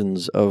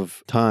perceptions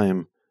of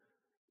time.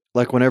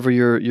 Like whenever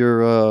you're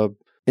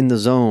in the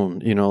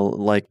zone,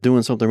 like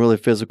doing something really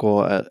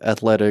physical,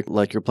 athletic,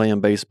 like you're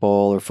playing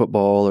baseball or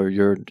football or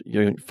you're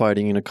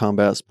fighting in a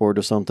combat sport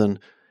or something,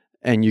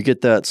 and you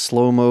get that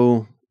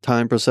slow-mo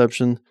time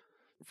perception.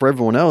 For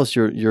everyone else,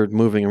 you're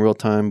moving in real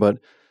time, but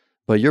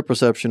your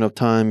perception of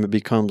time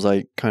becomes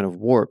like kind of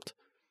warped.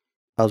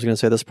 I was going to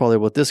say that's probably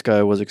what this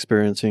guy was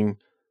experiencing.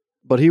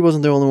 But he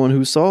wasn't the only one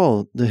who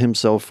saw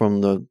himself from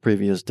the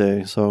previous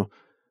day. So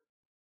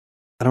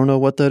I don't know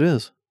what that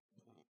is.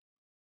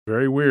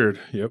 Very weird.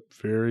 Yep.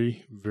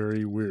 Very,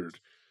 very weird.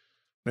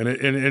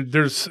 And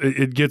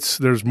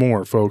there's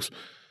more, folks.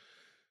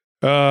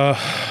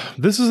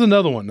 This is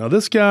another one. Now,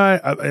 this guy,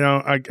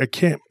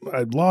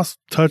 I lost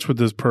touch with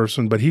this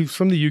person, but he's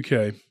from the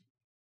UK.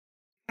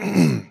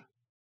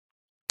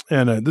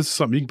 And this is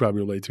something you can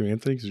probably relate to,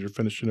 Anthony, because you're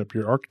finishing up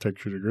your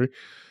architecture degree.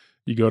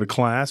 You go to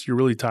class, you're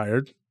really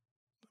tired.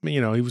 I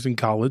mean, he was in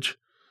college,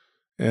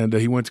 and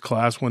he went to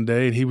class one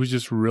day, and he was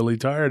just really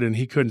tired, and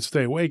he couldn't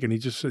stay awake, and he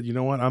just said, "You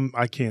know what?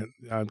 I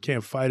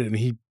can't fight it," and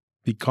he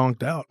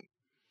conked out.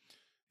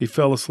 He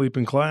fell asleep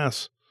in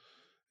class,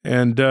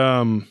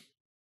 and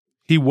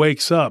he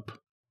wakes up,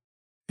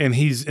 and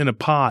he's in a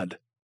pod.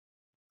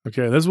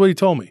 Okay, that's what he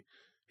told me.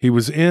 He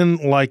was in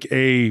like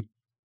a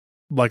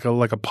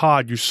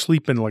pod. You're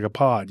sleeping like a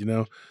pod,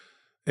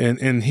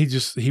 and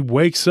he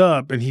wakes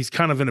up, and he's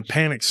kind of in a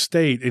panic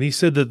state. And he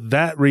said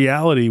that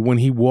reality, when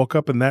he woke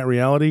up in that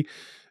reality,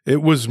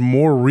 it was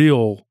more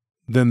real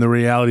than the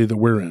reality that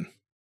we're in.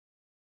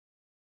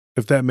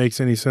 If that makes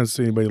any sense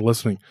to anybody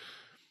listening.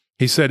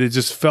 He said it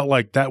just felt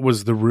like that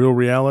was the real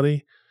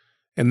reality.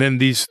 And then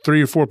these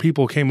 3 or 4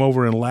 people came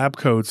over in lab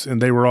coats,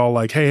 and they were all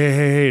like,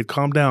 hey,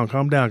 calm down.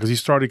 Because he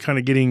started kind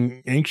of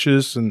getting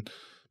anxious and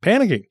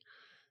panicking.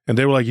 And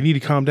they were like, you need to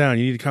calm down.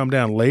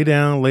 Lay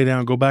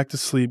down, go back to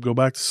sleep.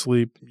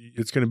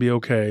 It's going to be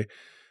okay.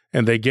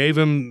 And they gave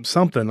him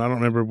something. I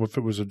don't remember if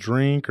it was a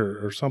drink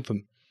or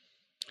something.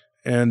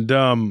 And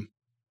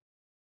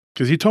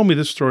because he told me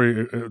this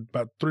story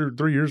about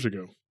 3 years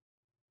ago.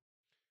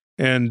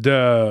 And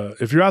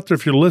if you're out there,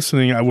 if you're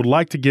listening, I would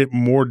like to get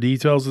more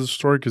details of the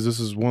story, because this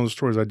is one of the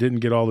stories I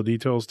didn't get all the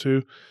details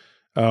to.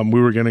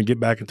 We were going to get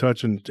back in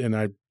touch, and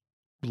I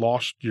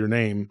lost your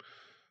name.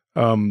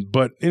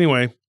 But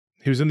anyway,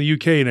 he was in the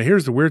UK. Now,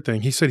 here's the weird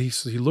thing. He said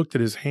he looked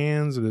at his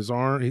hands and his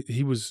arm.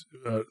 He was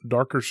a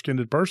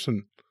darker-skinned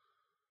person.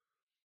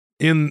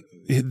 In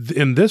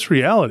this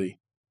reality,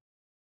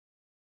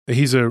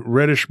 he's a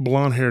reddish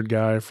blonde-haired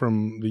guy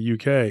from the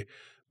UK.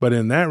 But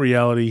in that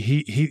reality,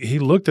 he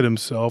looked at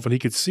himself, and he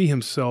could see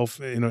himself,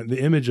 the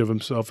image of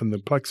himself in the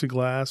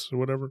plexiglass or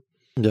whatever.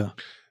 Yeah.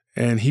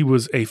 And he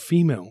was a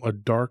female, a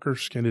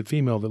darker-skinned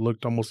female that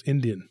looked almost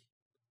Indian.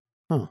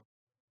 Huh.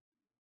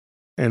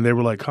 And they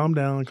were like, calm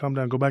down,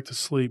 go back to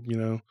sleep,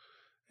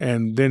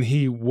 And then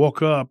he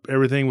woke up.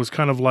 Everything was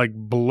kind of like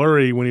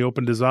blurry when he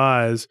opened his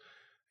eyes,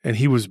 and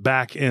he was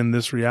back in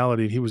this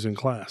reality, and he was in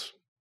class.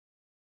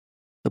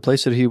 The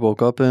place that he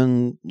woke up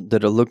in,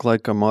 did it look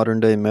like a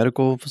modern-day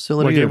medical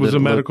facility? Like it was a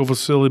medical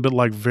facility, but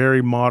like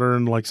very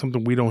modern, like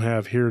something we don't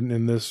have here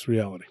in this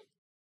reality.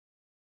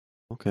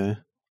 Okay.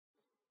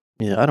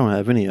 Yeah, I don't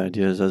have any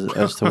ideas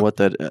as to what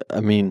that,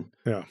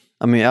 Yeah.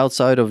 I mean,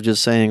 outside of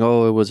just saying,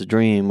 oh, it was a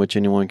dream, which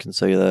anyone can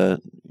say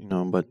that,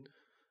 but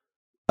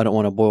I don't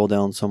want to boil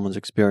down someone's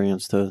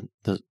experience I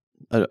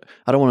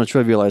don't want to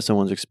trivialize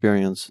someone's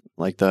experience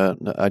like that.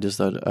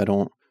 I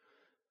don't,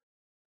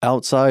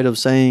 outside of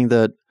saying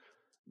that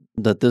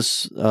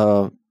this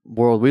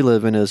world we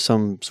live in is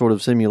some sort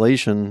of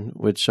simulation,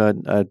 which I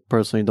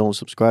personally don't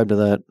subscribe to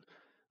that.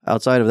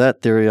 Outside of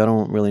that theory, I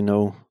don't really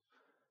know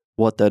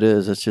what that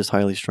is. It's just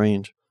highly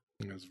strange.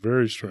 It's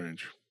very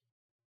strange.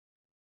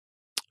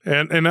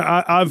 And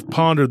I've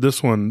pondered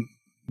this one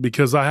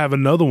because I have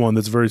another one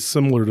that's very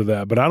similar to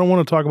that, but I don't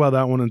want to talk about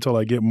that one until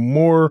I get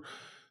more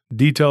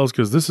details,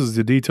 because this is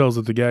the details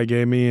that the guy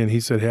gave me, and he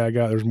said, hey,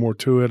 there's more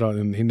to it,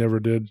 and he never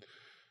did.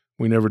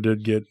 We never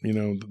did get,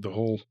 the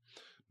whole,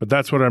 but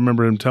that's what I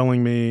remember him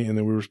telling me, and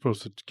then we were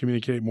supposed to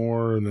communicate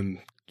more, and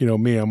then,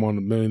 me, I'm on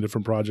a million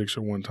different projects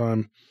at one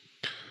time.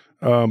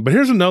 But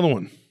here's another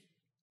one.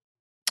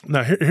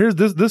 Now, here's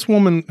this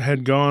woman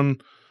had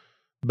gone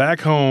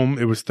back home.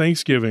 It was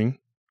Thanksgiving,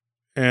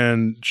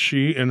 and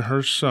she and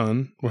her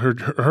son, her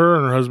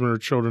and her husband, her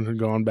children had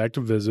gone back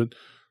to visit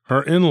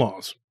her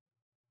in-laws,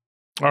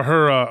 or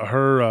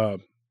her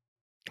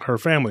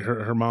family,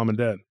 her mom and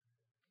dad.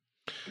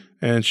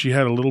 And she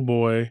had a little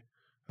boy.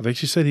 I think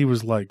she said he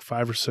was like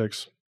 5 or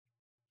 6.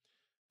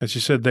 And she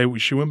said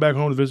she went back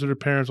home to visit her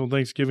parents on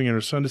Thanksgiving, and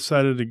her son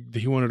decided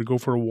he wanted to go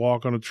for a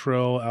walk on a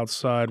trail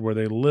outside where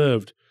they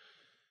lived.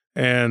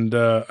 And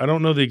I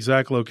don't know the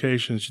exact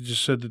location. She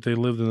just said that they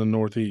lived in the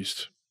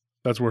Northeast.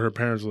 That's where her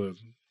parents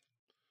lived.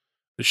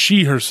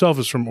 She herself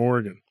is from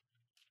Oregon,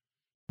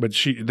 but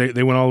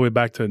they went all the way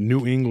back to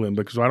New England,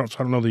 because I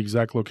don't know the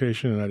exact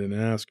location, and I didn't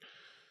ask.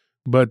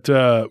 But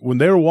when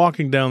they were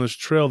walking down this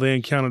trail, they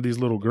encountered these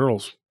little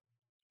girls.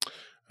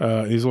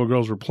 These little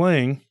girls were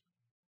playing,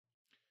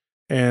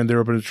 and they're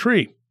up in a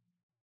tree.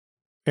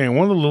 And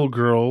one of the little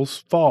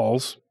girls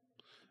falls,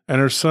 and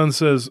her son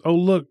says, "Oh,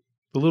 look,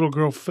 the little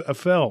girl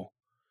fell."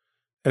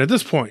 And at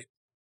this point,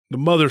 the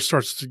mother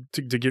starts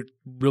to get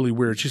really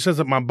weird. She says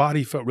that my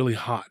body felt really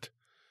hot,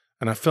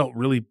 and I felt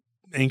really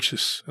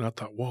anxious. And I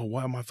thought, whoa,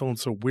 why am I feeling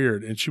so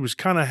weird? And she was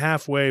kind of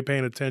halfway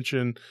paying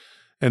attention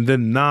and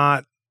then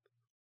not.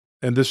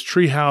 And this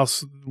tree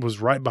house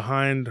was right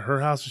behind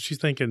her house. And she's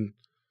thinking,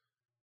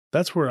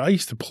 that's where I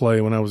used to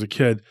play when I was a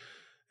kid.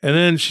 And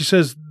then she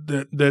says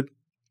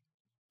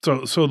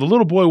so the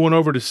little boy went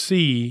over to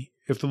see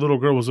if the little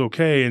girl was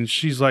okay. And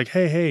she's like,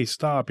 hey,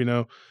 stop,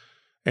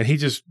 And he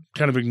just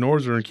kind of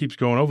ignores her and keeps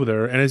going over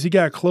there. And as he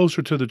got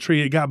closer to the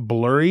tree, it got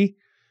blurry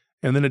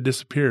and then it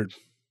disappeared.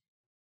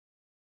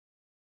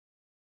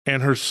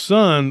 And her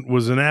son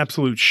was in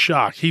absolute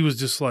shock. He was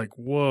just like,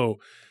 whoa.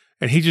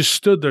 And he just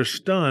stood there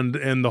stunned,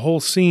 and the whole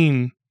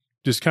scene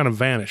just kind of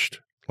vanished.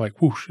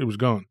 Like, whoosh, it was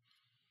gone.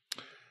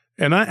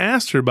 And I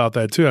asked her about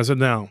that too. I said,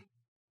 now,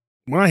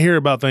 when I hear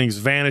about things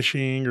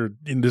vanishing or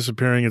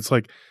disappearing, it's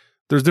like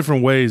there's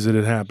different ways that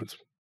it happens.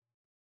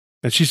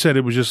 And she said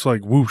it was just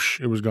like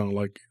whoosh, it was gone.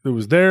 Like it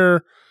was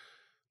there.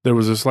 There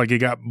was this like it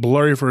got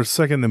blurry for a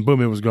second, then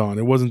boom, it was gone.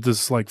 It wasn't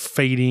this like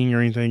fading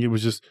or anything. It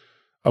was just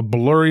a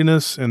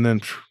blurriness and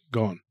then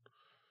gone.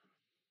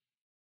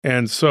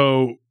 And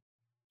so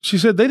she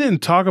said they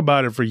didn't talk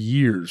about it for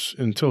years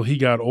until he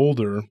got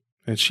older.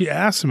 And she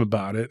asked him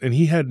about it, and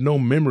he had no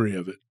memory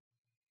of it.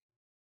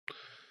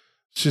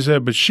 She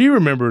said, but she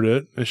remembered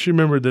it, and she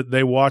remembered that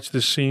they watched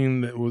the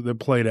scene that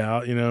played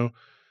out, you know,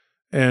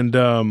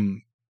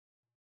 and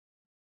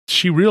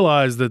she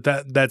realized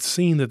that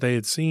scene that they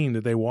had seen,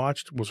 that they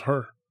watched, was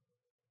her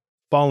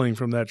falling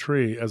from that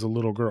tree as a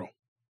little girl.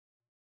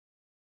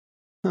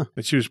 Huh.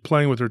 And she was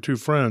playing with her two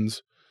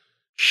friends.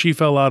 She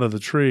fell out of the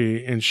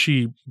tree, and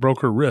she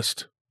broke her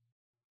wrist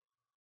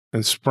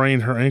and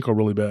sprained her ankle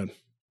really bad.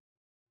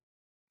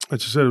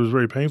 And she said it was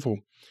very painful.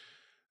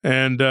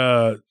 And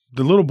the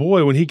little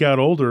boy, when he got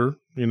older,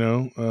 you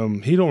know,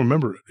 he don't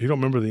remember it. He don't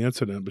remember the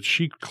incident, but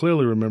she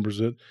clearly remembers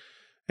it.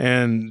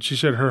 And she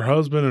said her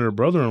husband and her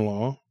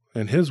brother-in-law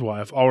and his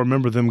wife all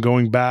remember them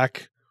going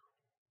back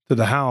to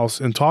the house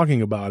and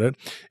talking about it.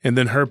 And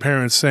then her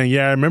parents saying,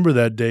 yeah, I remember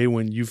that day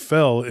when you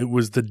fell. It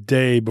was the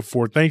day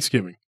before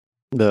Thanksgiving.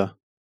 Yeah.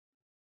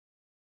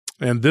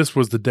 And this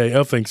was the day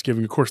of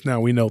Thanksgiving. Of course, now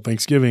we know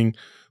Thanksgiving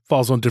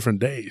falls on different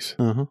days.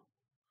 Uh-huh.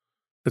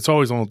 It's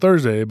always on a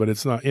Thursday, but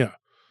it's not, yeah.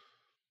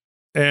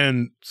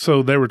 And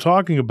so they were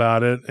talking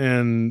about it,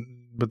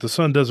 but the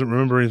son doesn't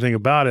remember anything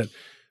about it.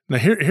 Now,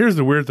 here's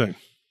the weird thing.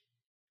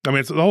 I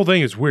mean, the whole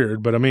thing is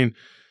weird, but I mean,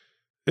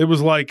 it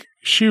was like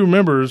she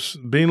remembers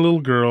being a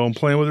little girl and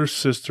playing with her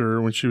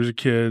sister when she was a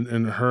kid,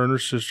 and her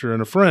sister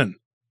and a friend.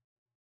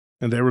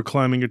 And they were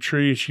climbing a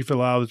tree. She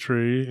fell out of the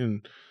tree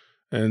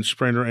and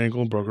sprained her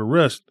ankle and broke her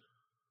wrist.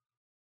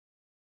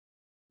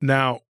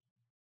 Now,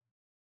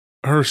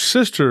 her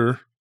sister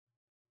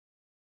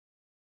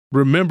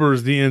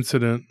remembers the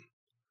incident,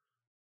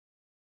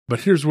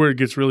 but here's where it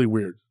gets really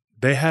weird.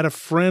 They had a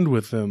friend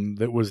with them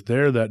that was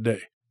there that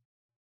day,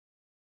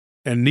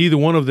 and neither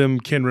one of them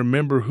can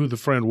remember who the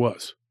friend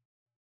was.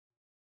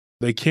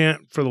 They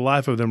can't, for the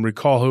life of them,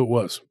 recall who it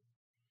was.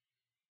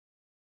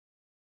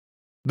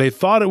 They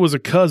thought it was a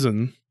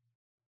cousin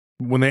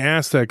when they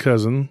asked that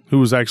cousin, who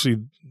was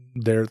actually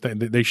there.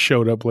 They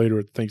showed up later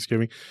at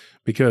Thanksgiving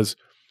because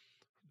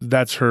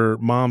that's her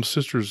mom's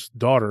sister's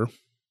daughter,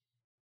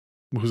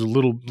 who's a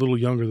little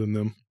younger than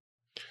them.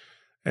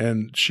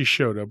 And she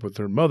showed up with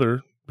her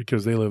mother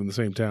because they live in the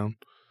same town.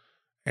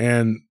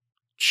 And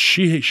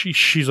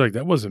she's like,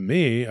 that wasn't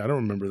me. I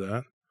don't remember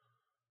that.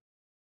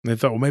 And they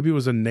thought, well, maybe it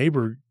was a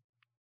neighbor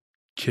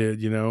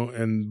kid, you know.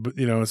 And,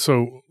 you know,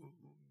 so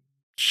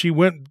she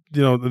went,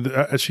 you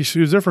know, she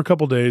was there for a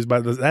couple of days. By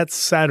that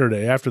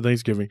Saturday after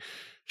Thanksgiving,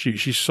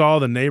 she saw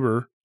the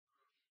neighbor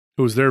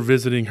who was there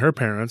visiting her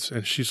parents.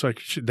 And she's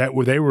like,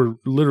 they were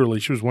literally,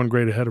 she was one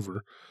grade ahead of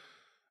her.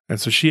 And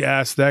so she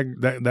asked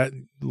that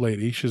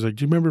lady, she's like,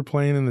 do you remember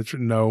playing in the tree?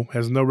 No,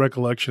 has no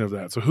recollection of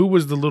that. So who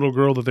was the little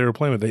girl that they were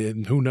playing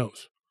with? Who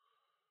knows?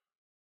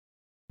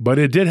 But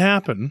it did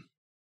happen.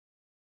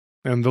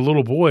 And the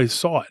little boy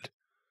saw it.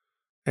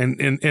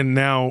 And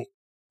now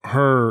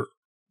her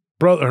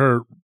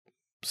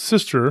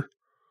sister,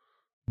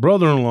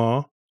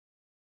 brother-in-law,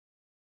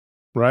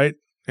 right?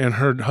 And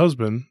her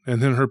husband,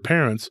 and then her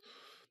parents,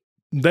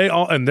 they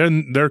all, and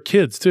then their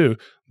kids too,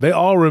 they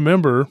all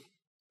remember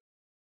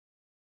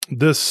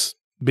this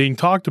being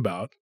talked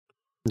about.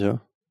 Yeah.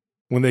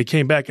 When they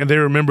came back, and they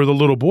remember the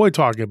little boy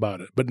talking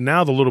about it. But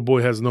now the little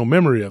boy has no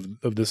memory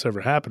of this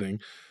ever happening.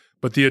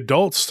 But the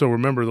adults still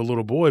remember the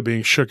little boy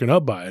being shooken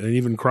up by it and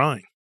even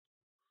crying.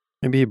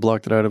 Maybe he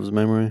blocked it out of his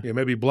memory. Yeah,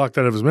 maybe he blocked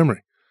out of his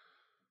memory.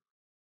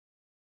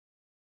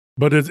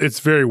 But it's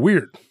very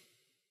weird.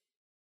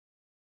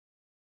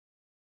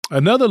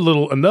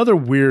 Another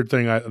weird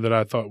thing that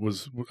I thought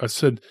was, I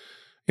said,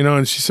 you know,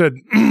 and she said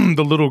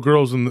the little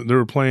girls they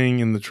were playing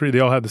in the tree, they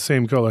all had the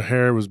same color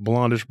hair. It was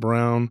blondish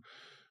brown.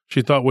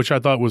 She thought, which I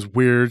thought was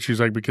weird. She's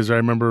like, because I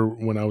remember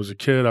when I was a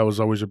kid, I was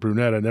always a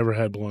brunette. I never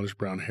had blondish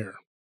brown hair.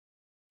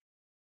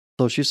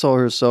 So she saw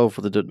herself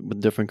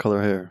with different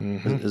color hair.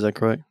 Mm-hmm. Is that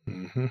correct?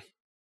 Mm-hmm.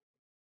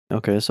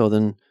 Okay, so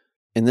then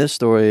in this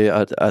story,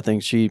 I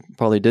think she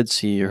probably did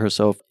see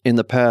herself in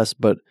the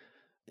past, but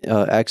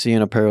actually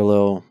in a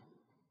parallel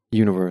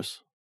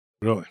universe.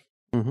 Really?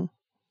 Mm-hmm.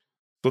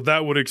 So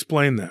that would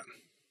explain that.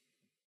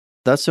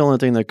 That's the only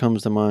thing that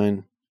comes to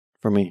mind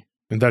for me.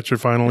 And that's your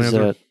final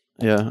answer?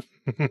 Yeah.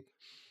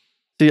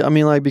 See, I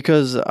mean, like,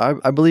 because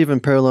I believe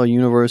in parallel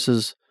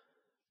universes,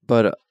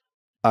 but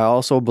I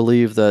also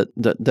believe that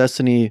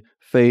destiny,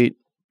 fate,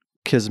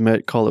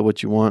 kismet, call it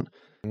what you want,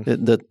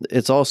 that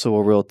it's also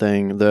a real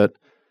thing. That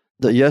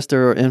yes,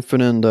 there are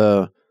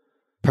infinite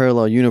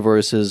parallel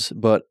universes,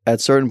 but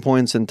at certain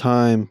points in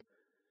time,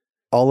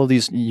 all of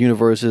these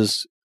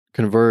universes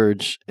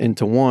converge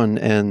into one,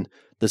 and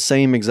the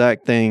same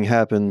exact thing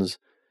happens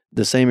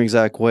the same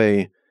exact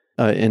way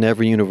in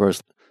every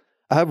universe.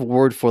 I have a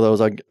word for those.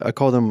 I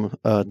call them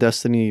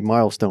destiny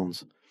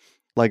milestones.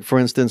 Like, for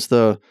instance,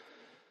 the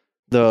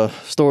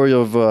story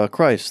of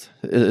Christ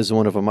is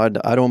one of them. I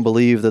don't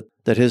believe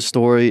that his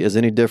story is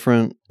any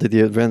different, that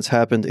the events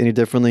happened any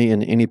differently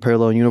in any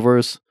parallel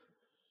universe.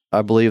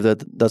 I believe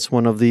that that's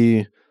one of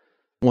these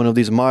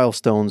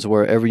milestones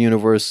where every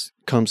universe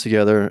comes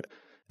together,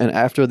 and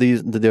after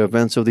the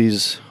events of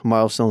these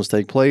milestones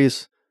take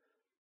place,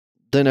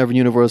 then every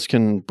universe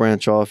can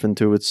branch off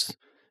into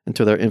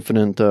their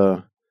infinite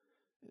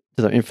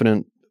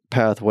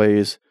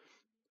pathways.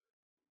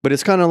 But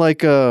it's kind of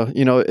like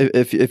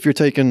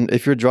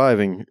if you're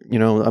driving,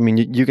 I mean,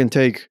 you can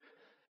take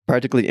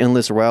practically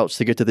endless routes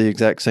to get to the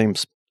exact same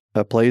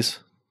place.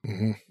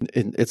 Mm-hmm.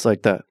 It's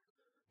like that.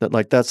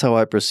 That's how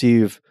I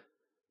perceive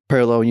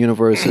parallel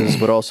universes,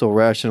 but also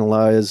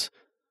rationalize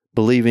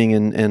believing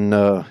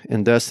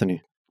in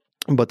destiny.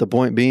 But the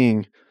point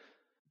being,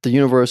 the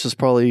universe is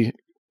probably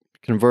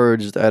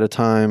converged at a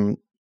time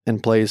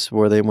and place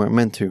where they weren't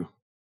meant to,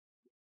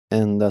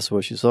 and that's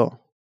what she saw.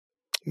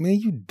 Man,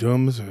 you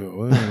dumb as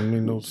hell. That don't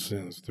make no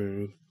sense,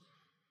 dude.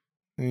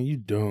 Man, you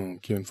dumb,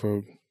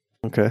 kinfolk.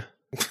 Okay.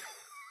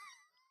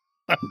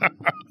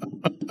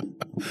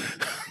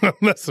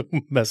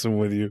 I'm messing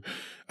with you.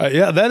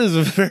 Yeah, that is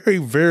a very,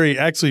 very,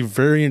 actually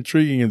very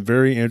intriguing and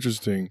very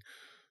interesting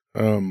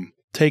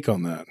take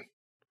on that.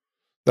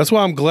 That's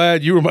why I'm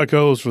glad you were my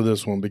co-host for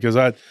this one, because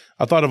I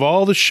thought of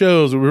all the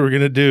shows that we were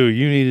going to do,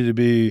 you needed to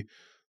be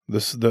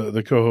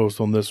the co-host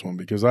on this one,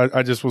 because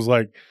I just was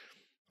like,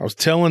 I was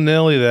telling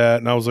Nelly that,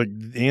 and I was like,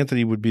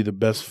 Anthony would be the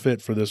best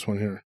fit for this one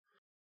here.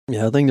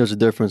 Yeah, I think there's a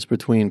difference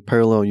between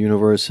parallel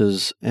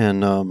universes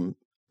and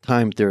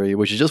time theory,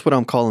 which is just what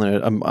I'm calling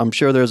it. I'm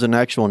sure there's an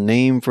actual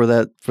name for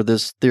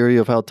this theory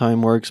of how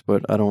time works,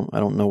 but I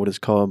don't know what it's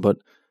called. But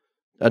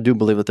I do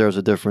believe that there's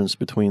a difference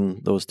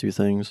between those two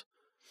things.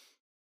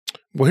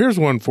 Well, here's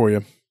one for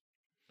you.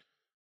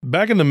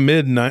 Back in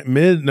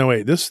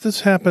the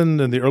this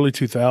happened in the early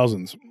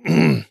 2000s,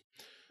 and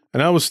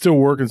I was still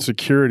working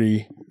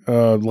security,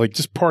 like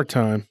just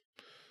part-time.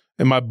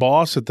 And my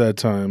boss at that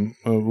time,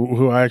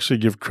 who I actually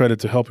give credit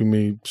to helping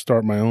me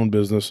start my own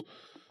business,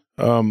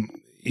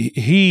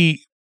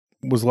 he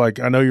was like,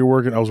 I know you're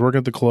working. I was working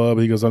at the club.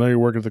 He goes, I know you're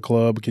working at the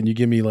club. Can you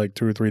give me like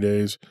 2 or 3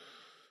 days?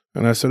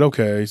 And I said,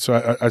 okay.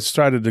 So I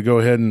started to go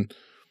ahead and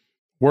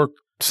work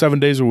 7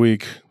 days a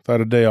week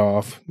without a day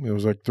off. It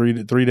was like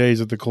 3 days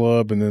at the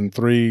club, and then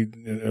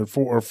 3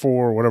 or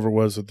 4, whatever it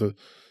was, at the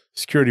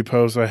security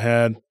post I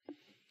had.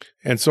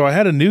 And so I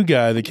had a new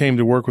guy that came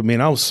to work with me,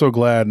 and I was so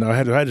glad. And I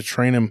had to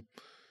train him,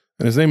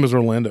 and his name was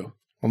Orlando.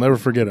 I'll never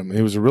forget him.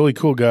 He was a really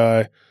cool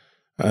guy.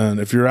 And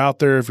if you're out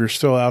there, if you're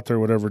still out there,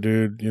 whatever,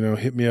 dude,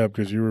 hit me up,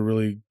 because you were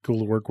really cool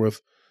to work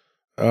with.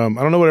 I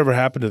don't know whatever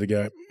happened to the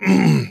guy,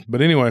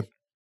 but anyway,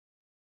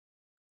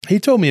 he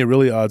told me a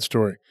really odd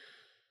story.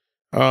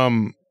 It's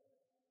kind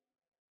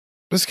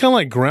of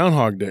like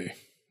Groundhog Day,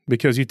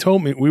 because he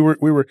told me we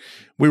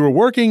were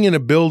working in a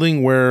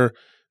building where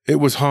it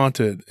was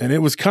haunted, and it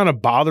was kind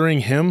of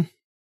bothering him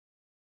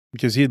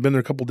because he had been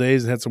there a couple of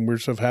days and had some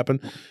weird stuff happen,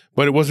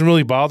 but it wasn't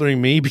really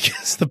bothering me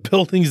because the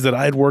buildings that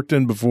I had worked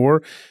in before,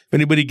 if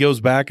anybody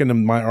goes back into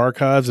my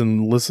archives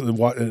and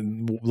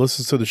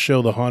listens to the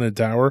show The Haunted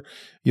Tower,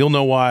 you'll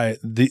know why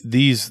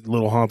these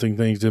little haunting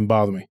things didn't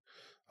bother me.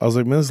 I was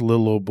like, man, this is a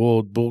little old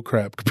bull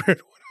crap compared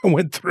to what I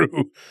went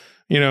through,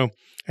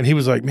 And he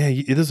was like,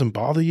 man, it doesn't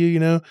bother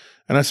you,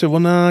 And I said, well,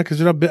 nah,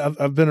 because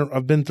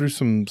I've been through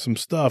some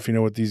stuff,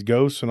 with these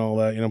ghosts and all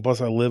that,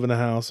 Plus I live in a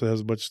house that has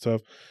a bunch of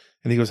stuff.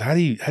 And he goes, how do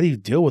you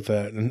deal with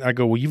that? And I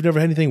go, well, you've never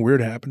had anything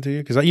weird happen to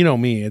you? Because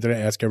me, Anthony, I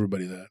ask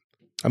everybody that.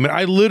 I mean,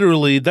 I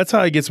literally, that's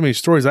how I get so many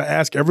stories. I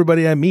ask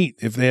everybody I meet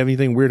if they have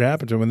anything weird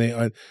happen to them,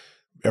 and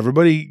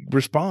everybody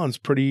responds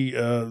pretty,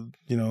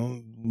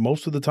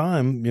 most of the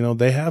time,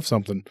 they have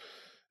something,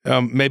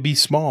 maybe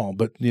small,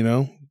 but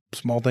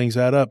small things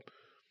add up.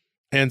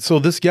 And so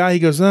this guy, he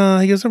goes,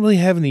 he doesn't really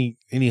have any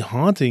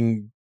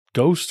haunting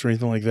ghosts or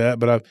anything like that,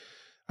 but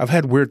I've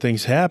had weird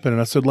things happen.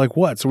 And I said, like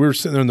what? So we were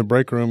sitting there in the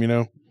break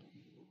room,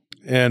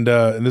 and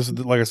this is,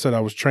 like I said,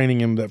 I was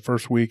training him that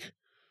first week.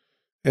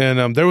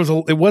 And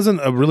it wasn't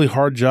a really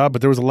hard job,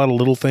 but there was a lot of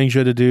little things you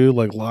had to do,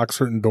 like lock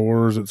certain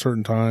doors at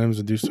certain times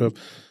and do stuff.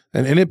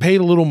 And it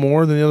paid a little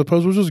more than the other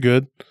post, which was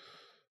good.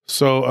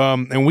 So,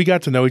 and we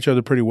got to know each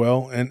other pretty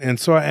well. And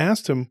so I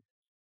asked him,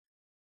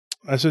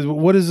 I said, well,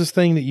 what is this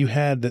thing that you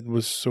had that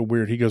was so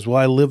weird? He goes, well,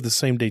 I lived the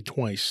same day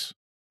twice.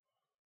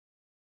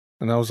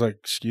 And I was like,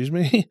 excuse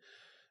me?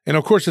 And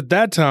of course, at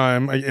that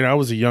time, I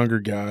was a younger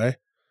guy,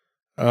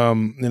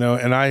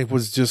 and I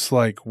was just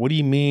like, what do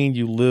you mean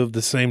you lived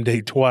the same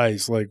day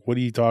twice? Like, what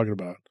are you talking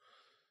about?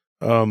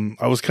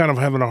 I was kind of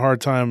having a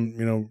hard time,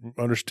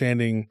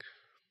 understanding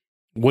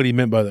what he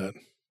meant by that.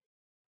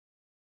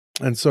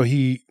 And so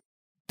he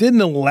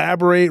didn't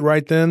elaborate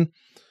right then,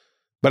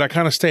 but I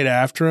kind of stayed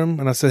after him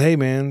and I said, hey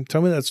man,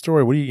 tell me that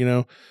story. What do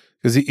you,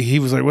 because he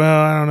was like,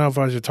 well, I don't know if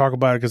I should talk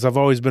about it because I've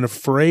always been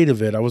afraid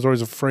of it. I was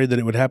always afraid that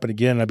it would happen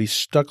again and I'd be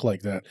stuck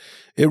like that.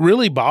 It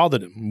really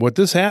bothered him.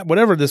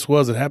 Whatever this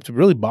was, it happened to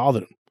really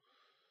bothered him.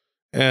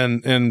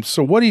 And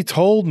so what he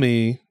told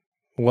me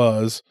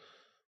was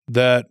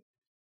that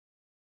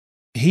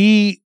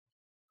he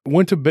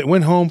went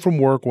home from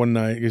work one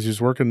night because he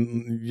was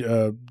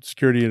working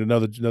security at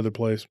another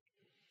place.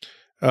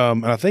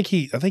 And I think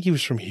he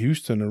was from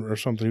Houston or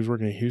something. He was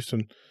working in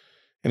Houston.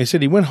 And he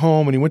said he went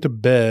home and he went to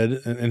bed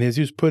and as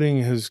he was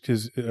putting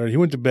he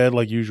went to bed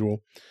like usual.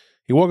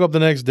 He woke up the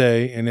next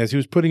day and as he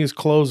was putting his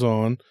clothes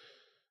on,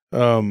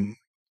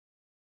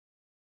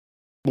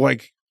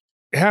 like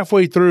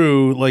halfway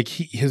through like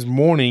his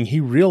morning,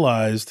 he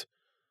realized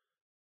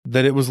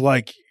that it was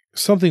like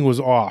something was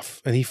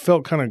off and he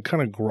felt kind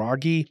of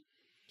groggy.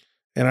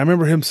 And I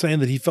remember him saying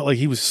that he felt like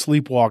he was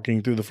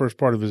sleepwalking through the first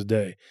part of his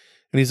day.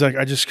 And he's like,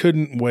 I just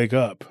couldn't wake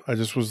up.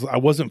 I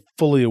wasn't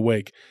fully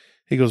awake.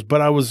 He goes,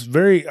 but I was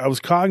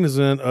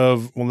cognizant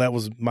of, well, that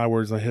was my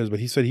words, not his,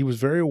 but he said he was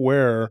very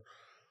aware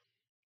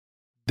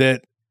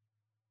that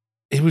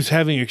he was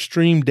having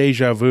extreme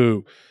deja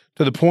vu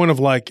to the point of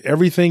like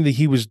everything that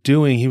he was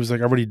doing, he was like,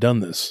 I've already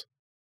done this.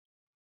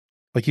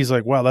 Like, he's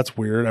like, wow, that's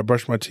weird. I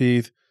brushed my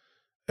teeth.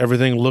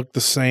 Everything looked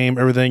the same,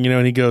 everything,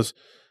 and he goes,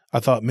 I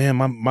thought, man,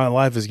 my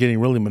life is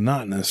getting really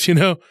monotonous,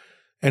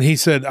 And he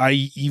said,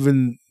 I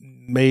even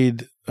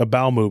made a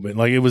bowel movement.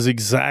 Like it was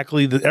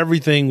exactly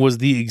everything was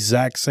the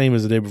exact same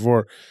as the day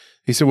before.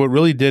 He said, what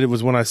really did it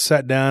was when I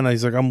sat down,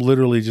 he's like, I'm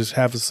literally just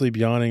half asleep,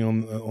 yawning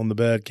on the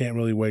bed. Can't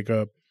really wake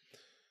up,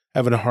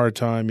 having a hard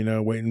time,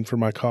 waiting for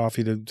my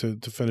coffee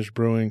to finish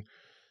brewing.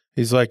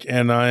 He's like,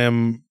 and I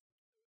am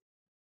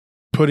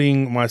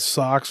putting my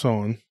socks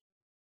on,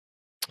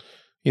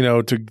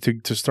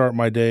 to start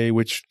my day,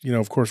 which,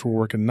 of course we're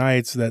working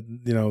nights that,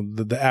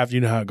 the after,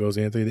 you know how it goes,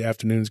 Anthony, the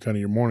afternoon's kind of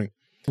your morning.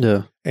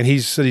 Yeah. And he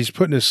said he's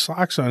putting his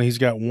socks on. He's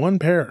got one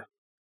pair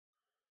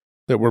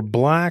that were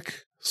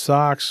black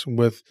socks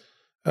with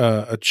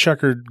a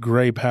checkered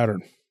gray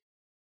pattern.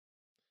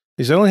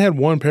 He said, I only had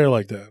one pair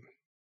like that.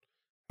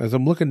 As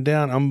I'm looking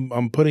down,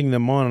 I'm putting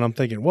them on and I'm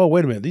thinking, well,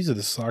 wait a minute. These are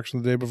the socks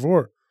from the day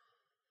before.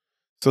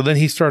 So then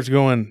he starts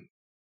going,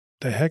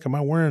 the heck, am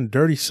I wearing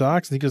dirty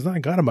socks? And he goes, no, I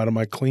got them out of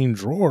my clean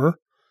drawer.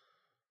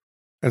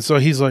 And so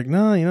he's like,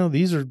 no,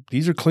 these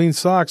are clean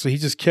socks. So he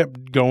just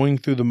kept going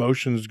through the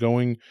motions,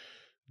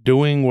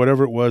 doing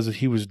whatever it was that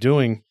he was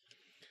doing.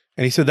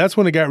 And he said that's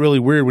when it got really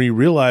weird when he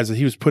realized that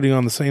he was putting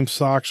on the same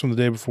socks from the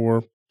day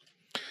before.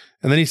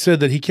 And then he said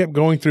that he kept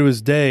going through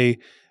his day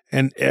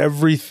and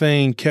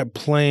everything kept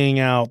playing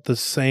out the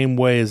same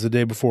way as the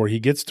day before. He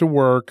gets to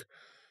work,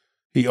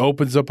 he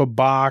opens up a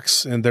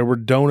box and there were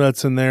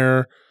donuts in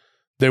there.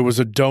 There was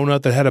a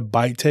donut that had a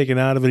bite taken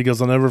out of it. He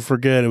goes, I'll never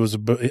forget.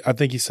 I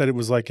think he said it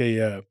was like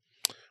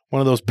one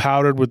of those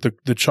powdered with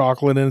the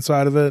chocolate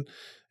inside of it.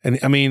 And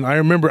I mean, I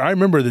remember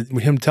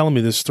him telling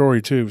me this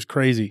story too. It was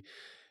crazy.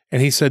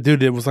 And he said,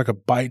 dude, it was like a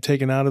bite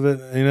taken out of it,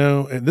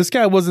 And this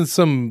guy wasn't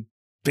some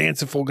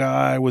fanciful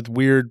guy with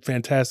weird,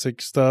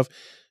 fantastic stuff.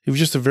 He was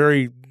just a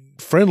very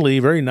friendly,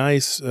 very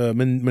nice,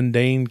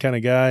 mundane kind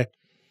of guy.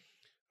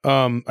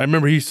 I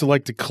remember he used to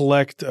like to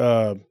collect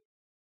comic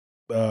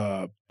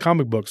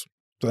books.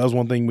 So that was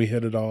one thing we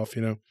hit it off,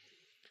 And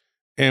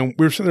we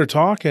were sitting there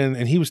talking,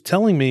 and he was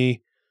telling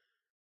me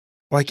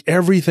like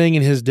everything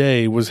in his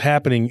day was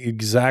happening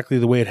exactly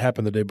the way it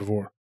happened the day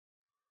before.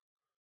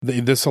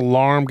 This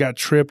alarm got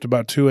tripped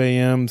about 2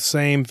 a.m.,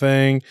 same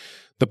thing.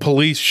 The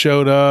police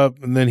showed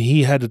up, and then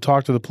he had to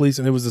talk to the police,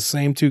 and it was the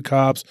same two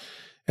cops,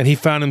 and he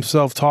found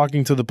himself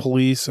talking to the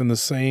police and the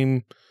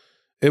same.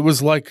 It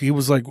was like, he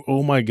was like,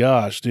 oh my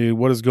gosh, dude,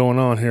 what is going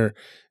on here?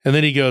 And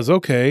then he goes,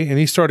 okay. And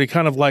he started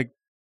kind of like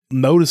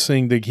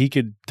noticing that he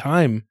could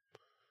time.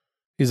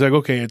 He's like,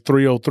 okay, at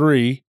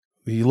 3:03,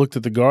 he looked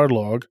at the guard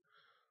log,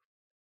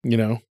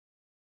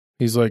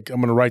 He's like, I'm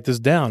going to write this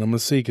down. I'm going to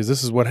see, because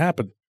this is what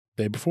happened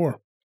the day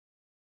before.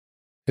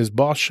 His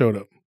boss showed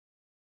up.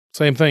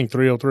 Same thing,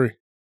 3:03.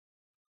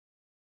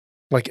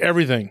 Like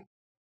everything.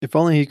 If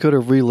only he could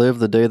have relived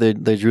the day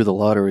they drew the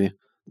lottery.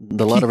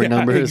 The lottery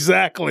numbers.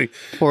 Exactly.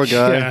 Poor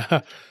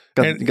guy.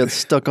 Yeah. Got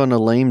stuck on a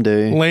lame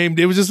day.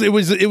 It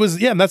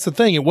was, yeah, that's the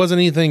thing. It wasn't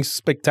anything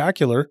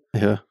spectacular.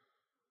 Yeah.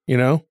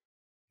 And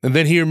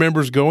then he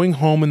remembers going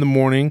home in the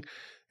morning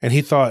and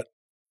he thought,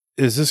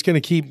 is this going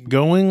to keep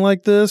going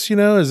like this?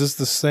 Is this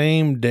the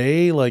same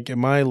day? Like,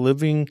 am I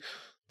living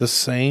the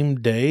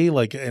same day?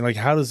 Like,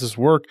 how does this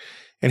work?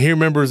 And he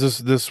remembers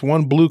this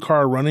one blue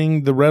car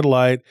running the red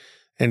light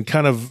and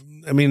kind of,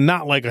 I mean,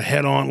 not like a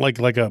head on, like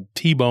a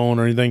T-bone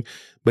or anything,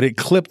 but it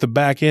clipped the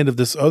back end of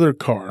this other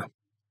car.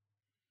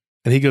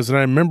 And he goes, and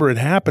I remember it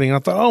happening. And I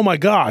thought, oh my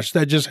gosh,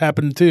 that just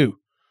happened too.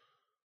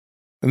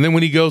 And then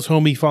when he goes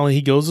home,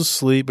 he goes to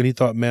sleep and he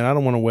thought, man, I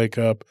don't want to wake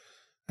up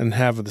and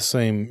have the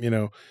same,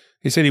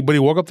 He said, but he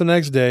woke up the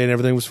next day and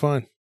everything was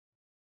fine.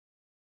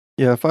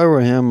 Yeah, if I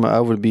were him,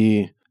 I would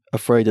be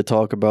afraid to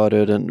talk about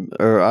it,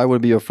 or I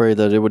would be afraid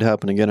that it would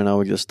happen again, and I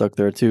would get stuck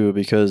there too.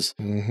 Because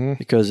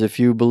if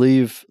you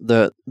believe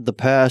that the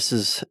past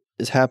is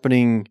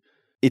happening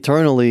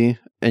eternally,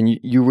 and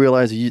you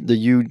realize that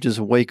you just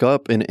wake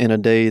up in a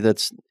day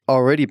that's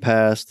already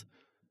past,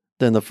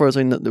 then the first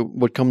thing that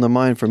would come to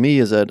mind for me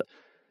is that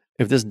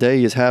if this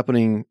day is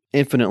happening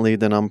infinitely,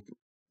 then am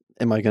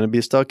I going to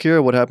be stuck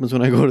here? What happens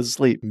when I go to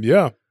sleep?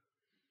 Yeah.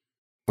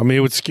 I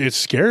mean, it's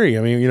scary.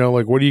 I mean, you know,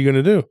 like, what are you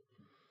going to do?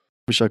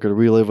 Wish I could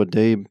relive a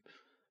day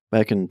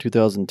back in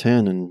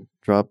 2010 and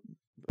drop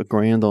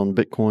 $1,000 on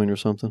Bitcoin or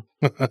something.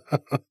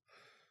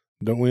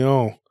 Don't we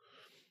all?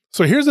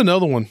 So here's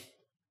another one.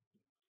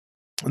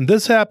 And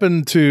this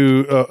happened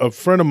to a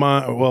friend of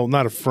mine. Well,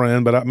 not a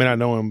friend, but I mean, I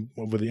know him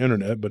over the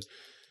internet, but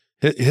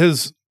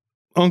his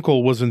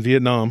uncle was in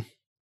Vietnam,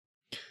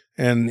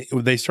 and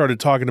they started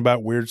talking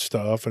about weird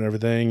stuff and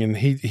everything. And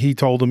he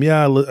told him,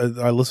 yeah, I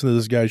listened to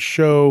this guy's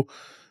show.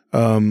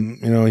 You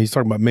know, he's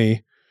talking about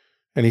me.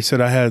 And he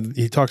said,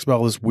 he talks about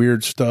all this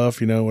weird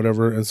stuff, you know,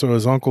 whatever. And so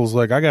his uncle's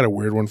like, I got a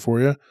weird one for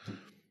you.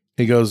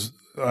 He goes,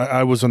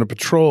 I was on a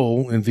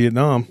patrol in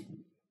Vietnam,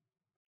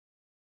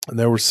 and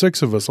there were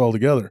 6 of us all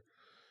together.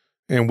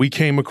 And we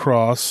came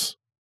across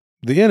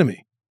the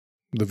enemy,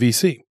 the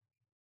VC.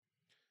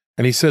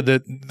 And he said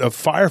that a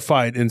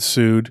firefight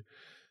ensued.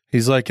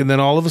 He's like, and then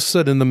all of a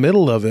sudden in the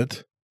middle of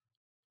it,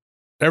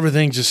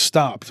 everything just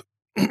stopped.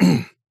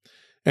 And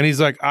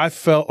he's like, I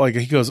felt like,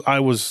 he goes,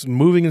 I was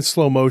moving in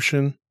slow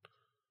motion.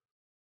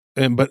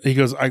 But he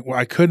goes,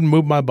 I couldn't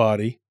move my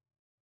body,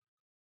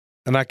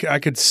 and I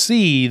could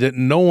see that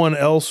no one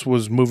else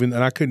was moving,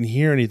 and I couldn't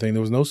hear anything.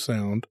 There was no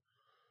sound.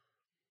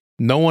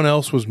 No one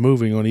else was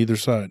moving on either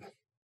side.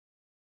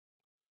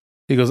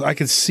 He goes, I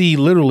could see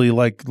literally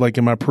like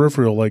in my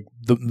peripheral, like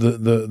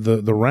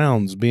the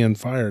rounds being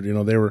fired. You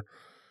know, they were,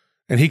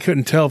 and he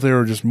couldn't tell if they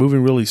were just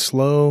moving really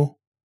slow,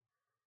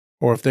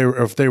 or if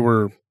they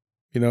were.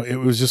 You know, it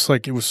was just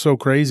like, it was so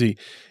crazy.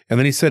 And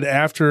then he said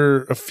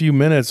after a few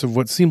minutes of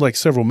what seemed like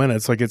several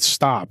minutes, like it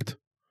stopped.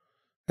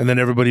 And then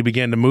everybody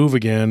began to move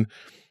again.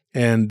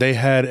 And they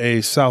had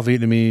a South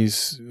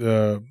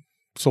Vietnamese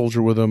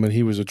soldier with them, and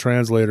he was a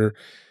translator.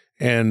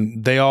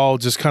 And they all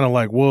just kind of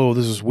like, whoa,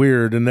 this is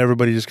weird. And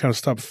everybody just kind of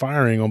stopped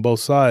firing on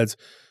both sides.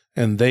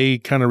 And they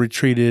kind of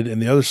retreated,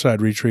 and the other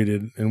side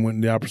retreated and went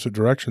in the opposite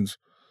directions.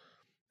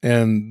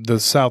 And the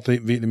South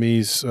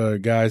Vietnamese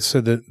guys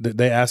said that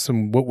they asked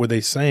them what were they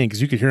saying,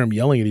 because you could hear them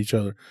yelling at each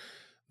other.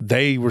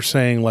 They were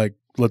saying like,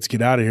 let's get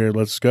out of here,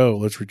 let's go,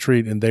 let's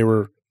retreat. And they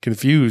were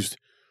confused.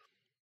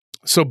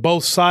 So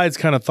both sides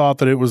kind of thought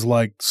that it was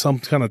like some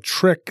kind of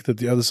trick that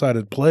the other side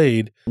had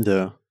played.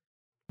 Yeah.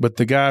 But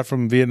the guy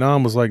from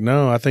Vietnam was like,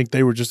 no, I think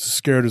they were just as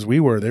scared as we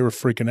were. They were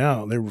freaking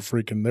out. They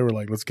were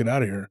like, let's get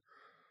out of here.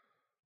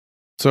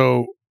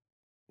 So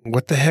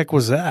what the heck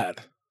was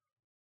that?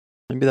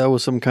 Maybe that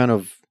was some kind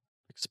of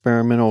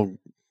experimental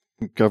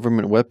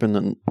government weapon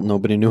that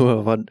nobody knew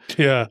of.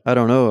 I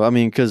don't know. I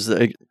mean, because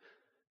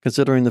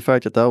considering the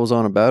fact that was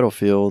on a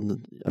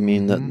battlefield, I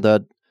mean,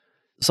 that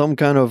some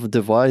kind of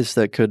device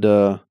that could,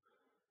 I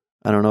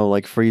don't know,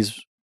 like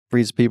freeze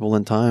people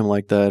in time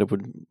like that, it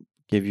would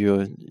give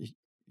you a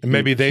and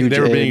maybe they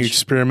were being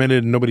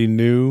experimented and nobody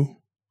knew.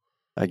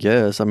 I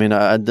guess. I mean,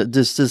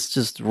 this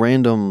just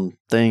random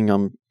thing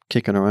I'm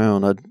kicking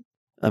around.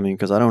 I mean,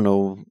 because I don't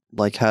know,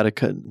 like how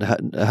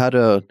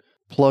to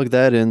plug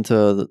that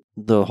into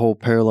the whole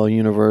parallel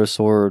universe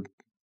or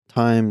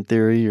time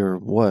theory or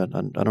what.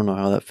 I don't know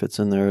how that fits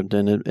in there.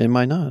 Then it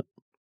might not.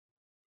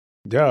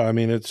 Yeah, I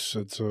mean, it's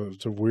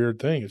a weird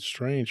thing. It's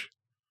strange.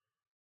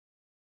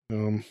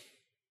 So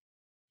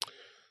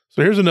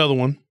here's another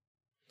one.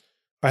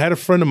 I had a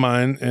friend of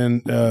mine,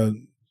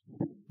 and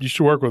used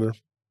to work with her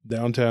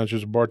downtown. She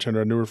was a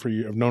bartender. I've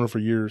known her for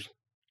years.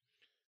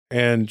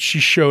 And she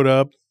showed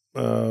up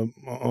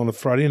on a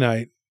Friday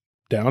night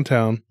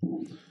downtown,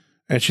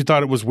 and she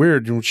thought it was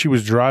weird. When she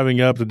was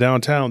driving up to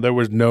downtown, there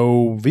was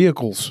no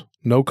vehicles,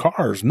 no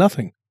cars,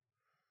 nothing.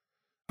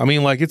 I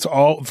mean, like, it's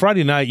all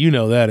Friday night. You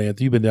know that,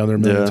 Anthony. You've been down there a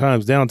million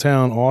times.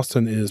 Downtown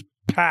Austin is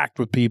packed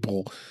with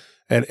people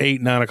at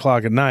 8, 9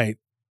 o'clock at night.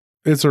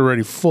 It's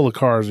already full of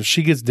cars. And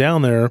she gets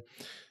down there,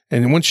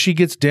 and once she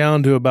gets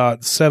down to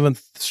about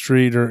 7th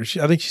Street, or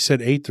I think she said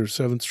 8th or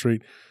 7th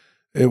Street,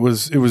 it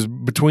was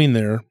between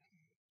there.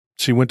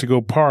 She went to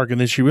go park, and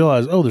then she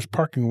realized, oh, there's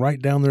parking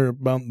right down there,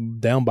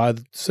 down by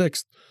the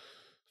 6th.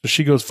 So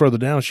she goes further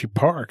down. She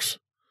parks.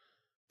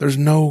 There's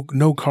no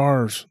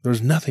cars.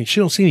 There's nothing. She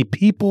don't see any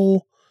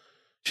people.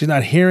 She's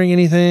not hearing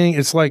anything.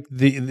 It's like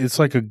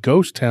a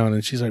ghost town,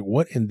 and she's like,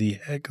 what in the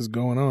heck is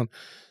going on?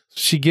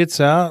 She gets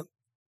out.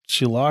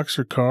 She locks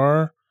her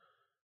car.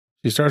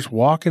 She starts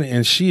walking,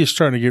 and she is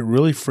starting to get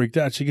really freaked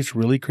out. She gets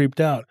really creeped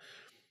out.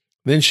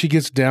 Then she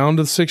gets down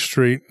to 6th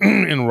Street,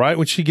 and right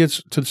when she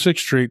gets to 6th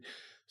Street,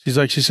 she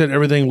said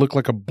everything looked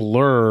like a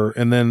blur,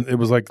 and then it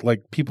was like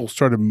people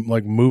started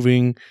like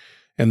moving,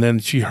 and then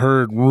she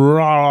heard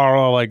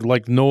rah,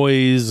 like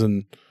noise,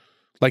 and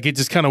like it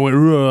just kind of went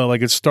rah,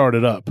 like it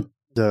started up.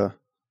 Yeah.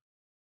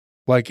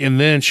 Like, and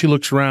then she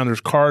looks around,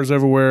 there's cars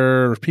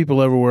everywhere, there's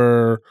people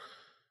everywhere,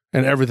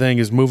 and everything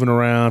is moving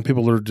around.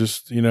 People are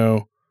just,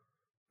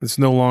 it's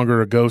no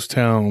longer a ghost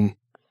town,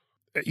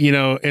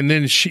 and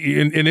then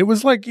and it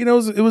was like, it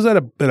was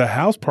at a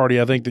house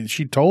party, I think, that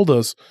she told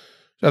us.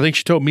 I think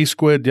she told me,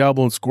 Squid,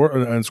 Diablo, and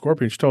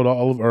Scorpion. She told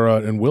all of,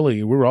 and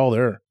Willie, we were all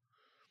there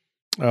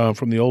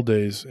from the old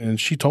days. And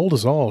she told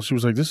us all. She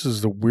was like, this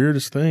is the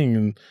weirdest thing.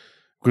 And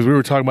because we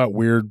were talking about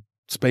weird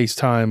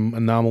space-time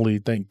anomaly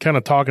thing, kind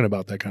of talking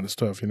about that kind of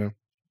stuff,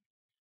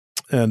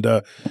 And,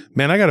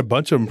 man, I got a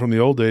bunch of them from the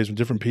old days with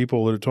different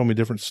people that have told me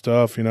different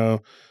stuff,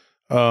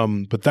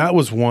 But that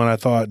was one I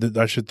thought that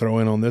I should throw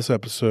in on this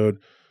episode.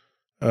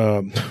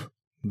 There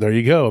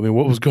you go. I mean,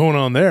 what was going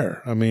on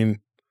there? I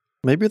mean,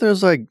 maybe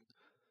there's like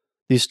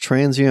these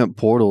transient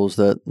portals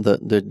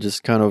that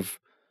just kind of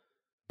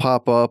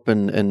pop up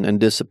and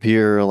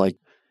disappear like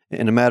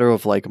in a matter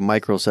of like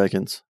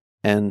microseconds.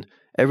 And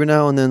every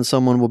now and then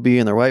someone will be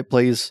in the right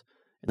place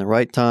in the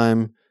right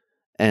time,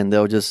 and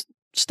they'll just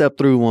step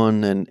through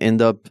one and end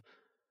up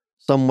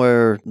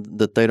somewhere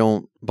that they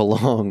don't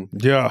belong.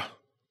 Yeah.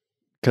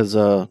 Because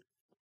I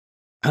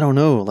don't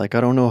know. Like,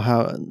 I don't know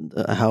how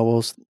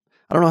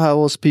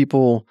else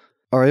people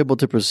are able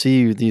to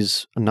perceive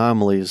these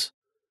anomalies.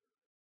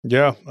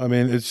 Yeah, I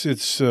mean, it's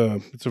a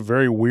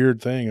very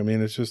weird thing. I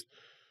mean, it's just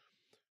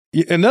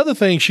another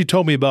thing she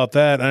told me about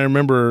that. I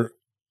remember,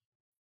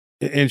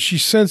 and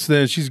since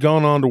then she's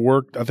gone on to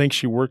work. I think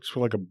she works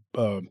for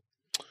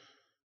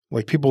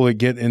like people that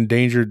get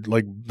endangered,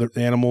 like the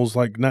animals,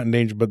 like not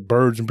endangered, but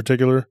birds in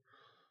particular.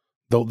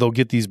 They'll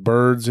get these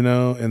birds, and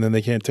then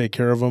they can't take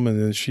care of them,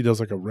 and then she does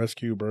like a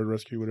bird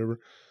rescue, whatever.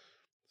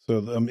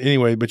 So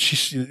anyway, but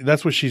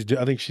that's what she's doing.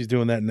 I think she's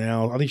doing that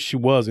now. I think she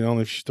was. I don't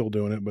know if she's still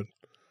doing it, but.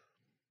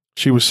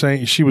 She was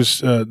saying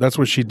that's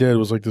what she did,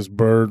 was like this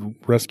bird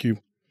rescue.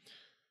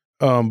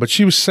 But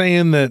she was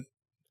saying that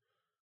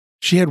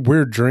she had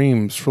weird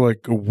dreams for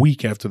like a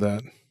week after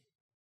that.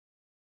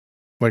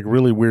 Like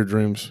really weird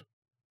dreams.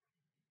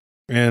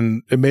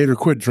 And it made her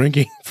quit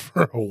drinking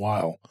for a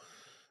while.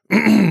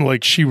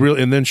 Like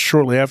and then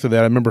shortly after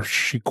that, I remember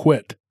she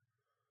quit.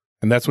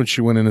 And that's when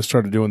she went in and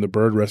started doing the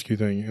bird rescue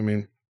thing. I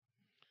mean,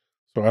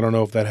 so I don't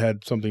know if that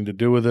had something to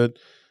do with it.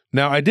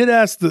 Now, I did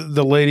ask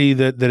the lady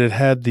that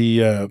had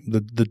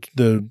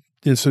the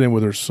incident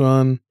with her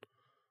son,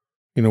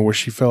 where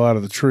she fell out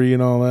of the tree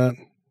and all that,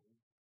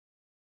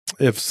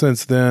 if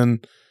since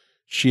then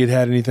she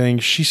had anything.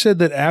 She said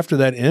that after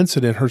that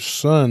incident, her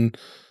son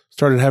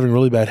started having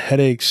really bad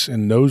headaches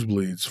and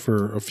nosebleeds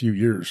for a few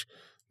years.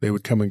 They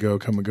would come and go,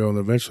 and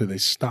eventually they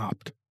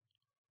stopped.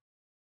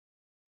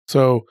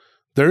 So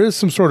there is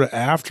some sort of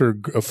after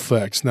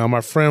effects. Now, my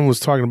friend was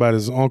talking about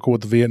his uncle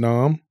with the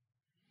Vietnam.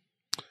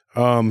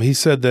 He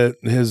said that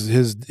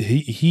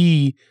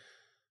he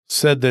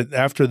said that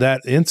after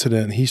that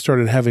incident, he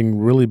started having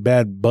really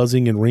bad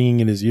buzzing and ringing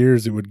in his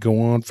ears. It would go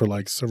on for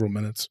like several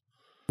minutes.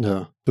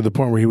 Yeah. To the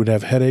point where he would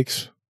have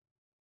headaches.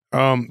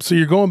 So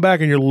you're going back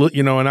and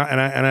and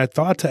I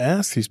thought to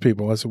ask these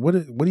people, I said, were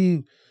there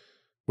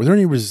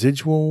any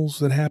residuals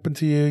that happened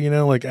to you,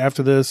 like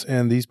after this?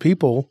 And these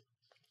people,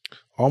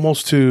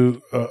 almost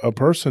to a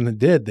person,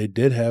 they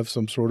did have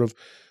some sort of,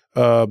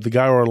 the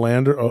guy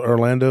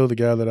Orlando, the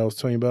guy that I was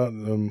telling you about,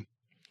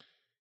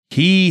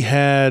 he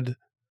had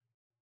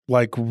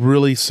like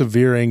really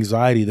severe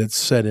anxiety that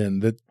set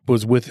in, that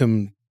was with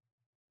him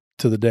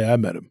to the day I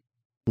met him.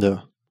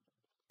 Yeah.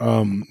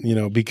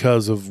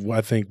 Because of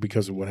what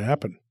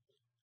happened.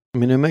 I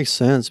mean, it makes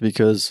sense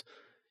because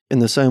in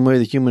the same way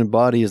the human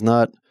body is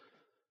not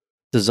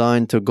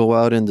designed to go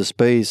out into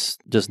space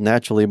just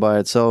naturally by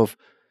itself,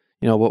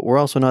 but we're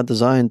also not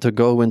designed to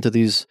go into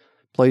these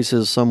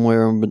places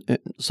somewhere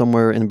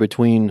in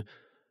between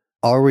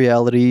our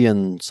reality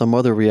and some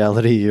other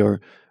reality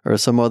or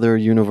some other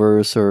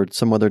universe or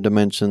some other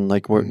dimension.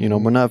 Like we're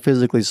not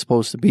physically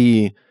supposed to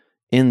be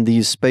in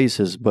these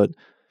spaces, but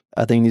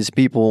I think these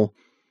people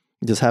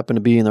just happen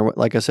to be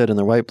like I said, in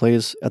the right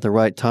place at the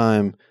right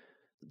time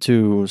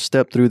to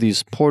step through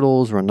these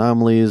portals or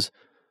anomalies,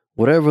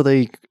 whatever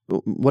they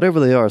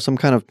are, some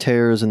kind of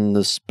tears in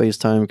the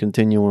space-time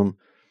continuum,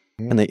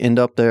 and they end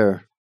up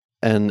there.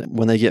 And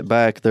when they get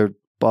back, their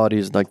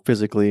bodies, like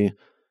physically,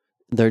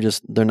 they're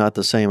not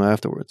the same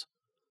afterwards.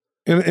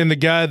 And the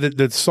guy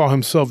that saw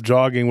himself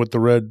jogging with the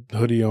red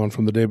hoodie on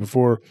from the day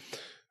before,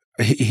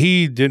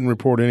 he didn't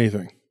report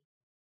anything.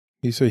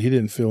 He said he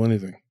didn't feel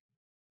anything.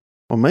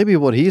 Well, maybe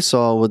what he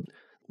saw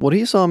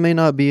may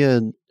not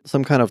be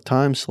some kind of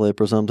time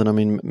slip or something. I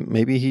mean,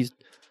 maybe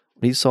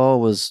what he saw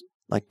was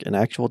like an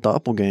actual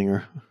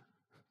doppelganger.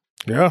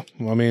 Yeah,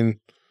 I mean,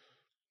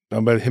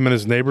 I bet him and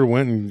his neighbor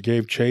went and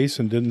gave chase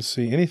and didn't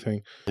see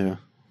anything. Yeah.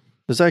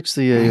 There's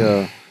actually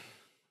a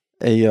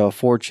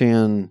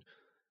 4chan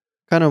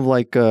kind of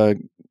like a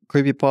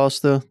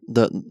creepypasta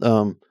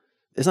that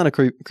it's not a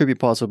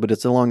creepypasta, but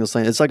it's along the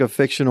same. It's like a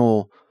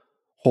fictional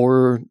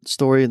horror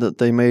story that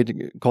they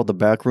made called The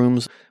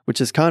Backrooms, which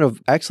is kind of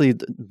actually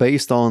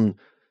based on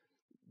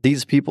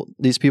these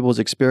people's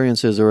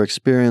experiences or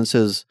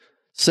experiences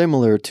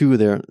similar to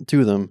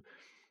them.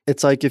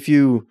 It's like if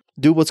you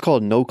do what's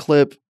called no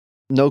clip.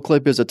 No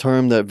clip is a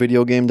term that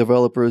video game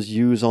developers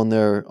use on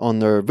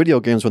their video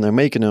games when they're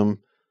making them,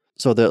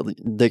 so that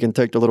they can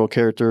take the little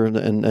character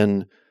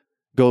and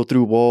go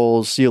through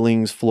walls,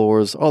 ceilings,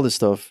 floors, all this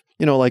stuff.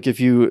 You know, like if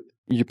you're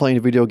playing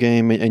a video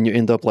game and you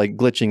end up like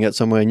glitching at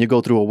somewhere and you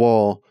go through a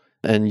wall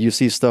and you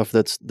see stuff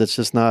that's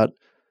just not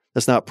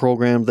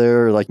programmed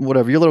there, like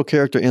whatever. Your little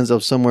character ends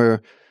up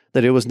somewhere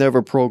that it was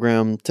never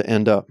programmed to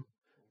end up.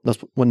 That's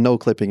what no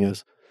clipping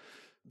is.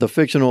 The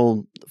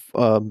fictional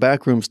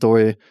backroom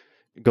story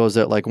goes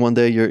that like one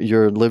day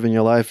you're living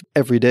your life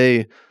every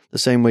day the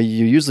same way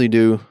you usually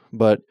do,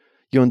 but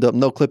you end up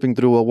no clipping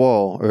through a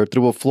wall or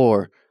through a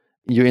floor.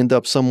 You end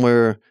up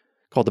somewhere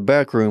called the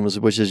back rooms,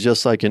 which is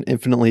just like an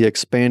infinitely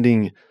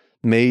expanding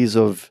maze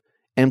of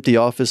empty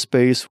office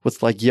space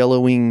with like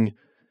yellowing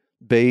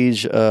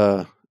beige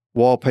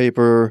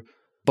wallpaper,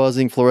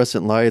 buzzing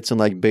fluorescent lights, and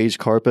like beige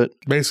carpet.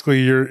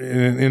 Basically, you're in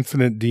an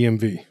infinite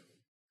DMV.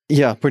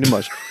 Yeah, pretty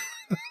much.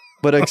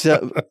 But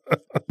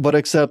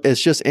except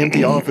it's just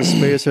empty office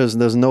space.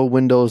 There's no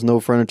windows, no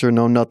furniture,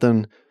 no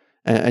nothing,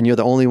 and you're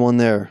the only one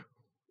there.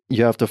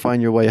 You have to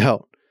find your way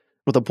out.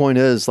 But the point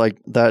is, like,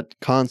 that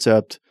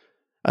concept,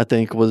 I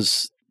think,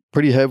 was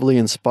pretty heavily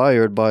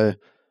inspired by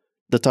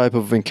the type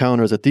of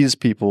encounters that these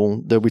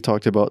people that we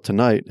talked about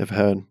tonight have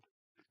had.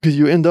 Because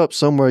you end up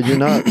somewhere you're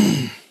not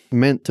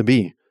meant to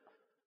be.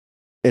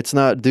 It's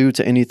not due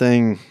to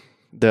anything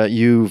that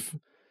you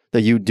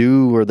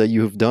do or that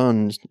you've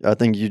done. I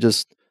think you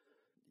just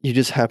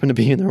happen to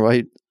be in the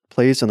right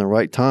place and the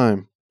right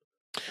time.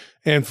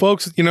 And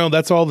folks, you know,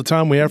 that's all the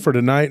time we have for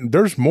tonight. And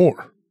there's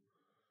more.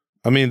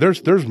 I mean,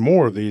 there's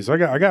more of these. I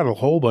got a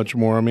whole bunch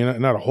more. I mean,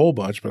 not a whole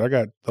bunch, but I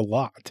got a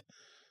lot.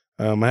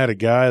 I had a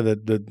guy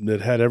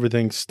that had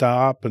everything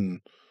stop, and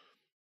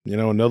you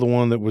know, another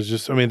one that was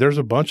just. I mean, there's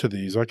a bunch of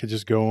these. I could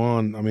just go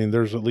on. I mean,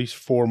 there's at least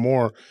 4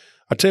 more.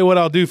 I'll tell you what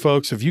I'll do,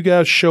 folks. If you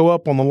guys show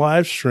up on the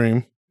live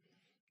stream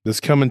this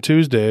coming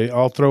Tuesday,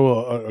 I'll throw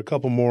a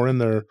couple more in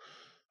there,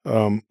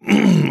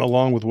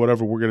 along with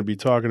whatever we're going to be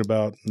talking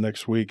about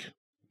next week.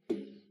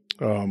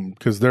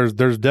 Because there's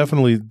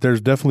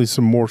definitely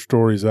some more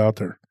stories out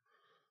there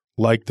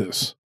like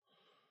this.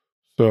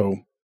 So,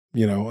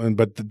 you know,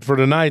 but for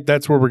tonight,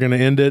 that's where we're going to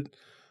end it.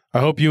 I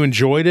hope you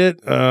enjoyed it.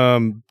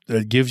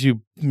 It gives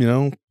you, you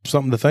know,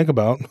 something to think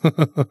about.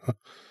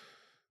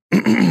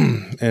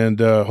 And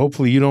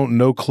hopefully you don't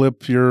no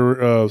clip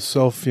your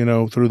self, you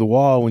know, through the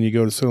wall when you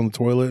go to sit on the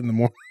toilet in the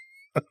morning.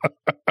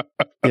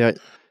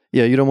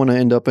 Yeah, you don't want to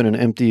end up in an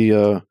empty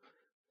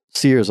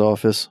Sears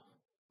office.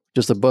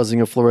 Just a buzzing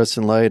of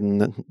fluorescent light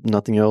and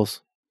nothing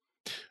else.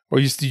 Or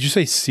did you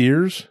say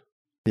Sears?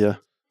 Yeah.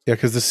 Yeah,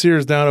 because the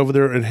Sears down over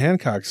there at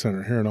Hancock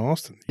Center here in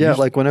Austin. Yeah,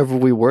 like whenever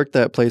we worked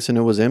that place and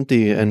it was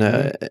empty, and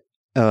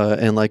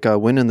like I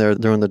went in there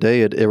during the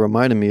day, it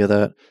reminded me of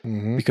that.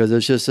 Mm-hmm. Because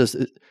it's just this,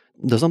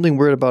 there's something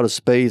weird about a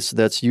space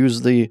that's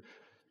usually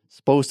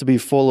supposed to be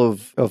full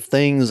of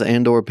things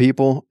and or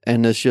people,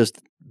 and it's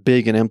just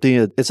big and empty.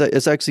 It's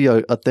actually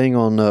a thing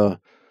on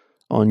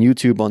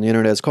YouTube, on the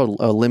internet. It's called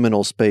a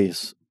liminal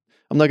space.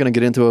 I'm not going to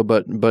get into it,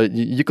 but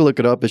you can look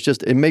it up. It's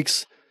just it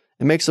makes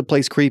the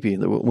place creepy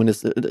when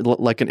it's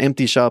like an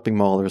empty shopping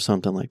mall or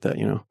something like that,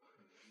 you know.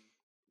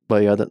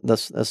 But yeah,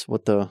 that's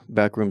what the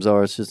back rooms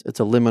are. It's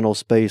a liminal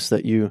space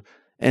that you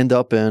end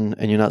up in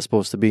and you're not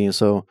supposed to be. And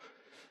so,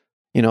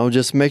 you know,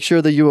 just make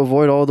sure that you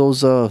avoid all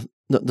those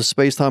the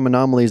space-time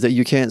anomalies that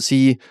you can't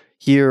see,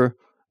 hear,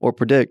 or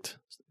predict.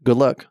 Good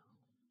luck.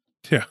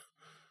 Yeah.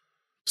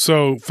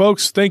 So,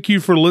 folks, thank you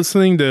for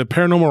listening to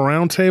Paranormal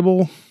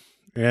Roundtable.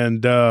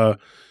 And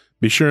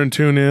be sure and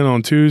tune in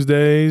on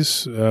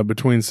Tuesdays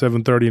between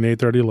 7:30 and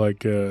 8:30,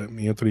 like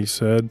Anthony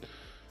said.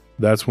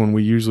 That's when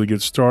we usually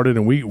get started,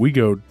 and we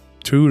go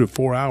 2 to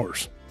 4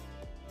 hours.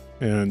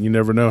 And you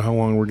never know how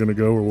long we're going to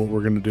go or what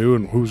we're going to do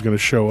and who's going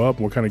to show up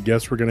and what kind of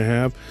guests we're going to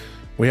have.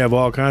 We have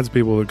all kinds of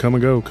people that come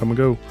and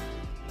go.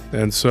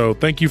 And so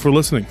thank you for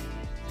listening.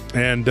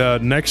 And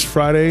next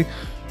Friday,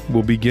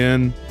 we'll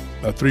begin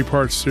a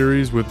 3-part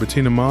series with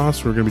Bettina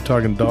Moss. We're going to be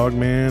talking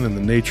Dogman and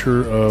the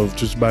nature of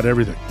just about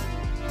everything.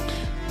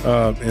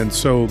 And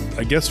so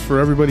I guess for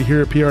everybody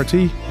here at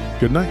PRT,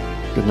 good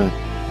night. Good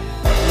night.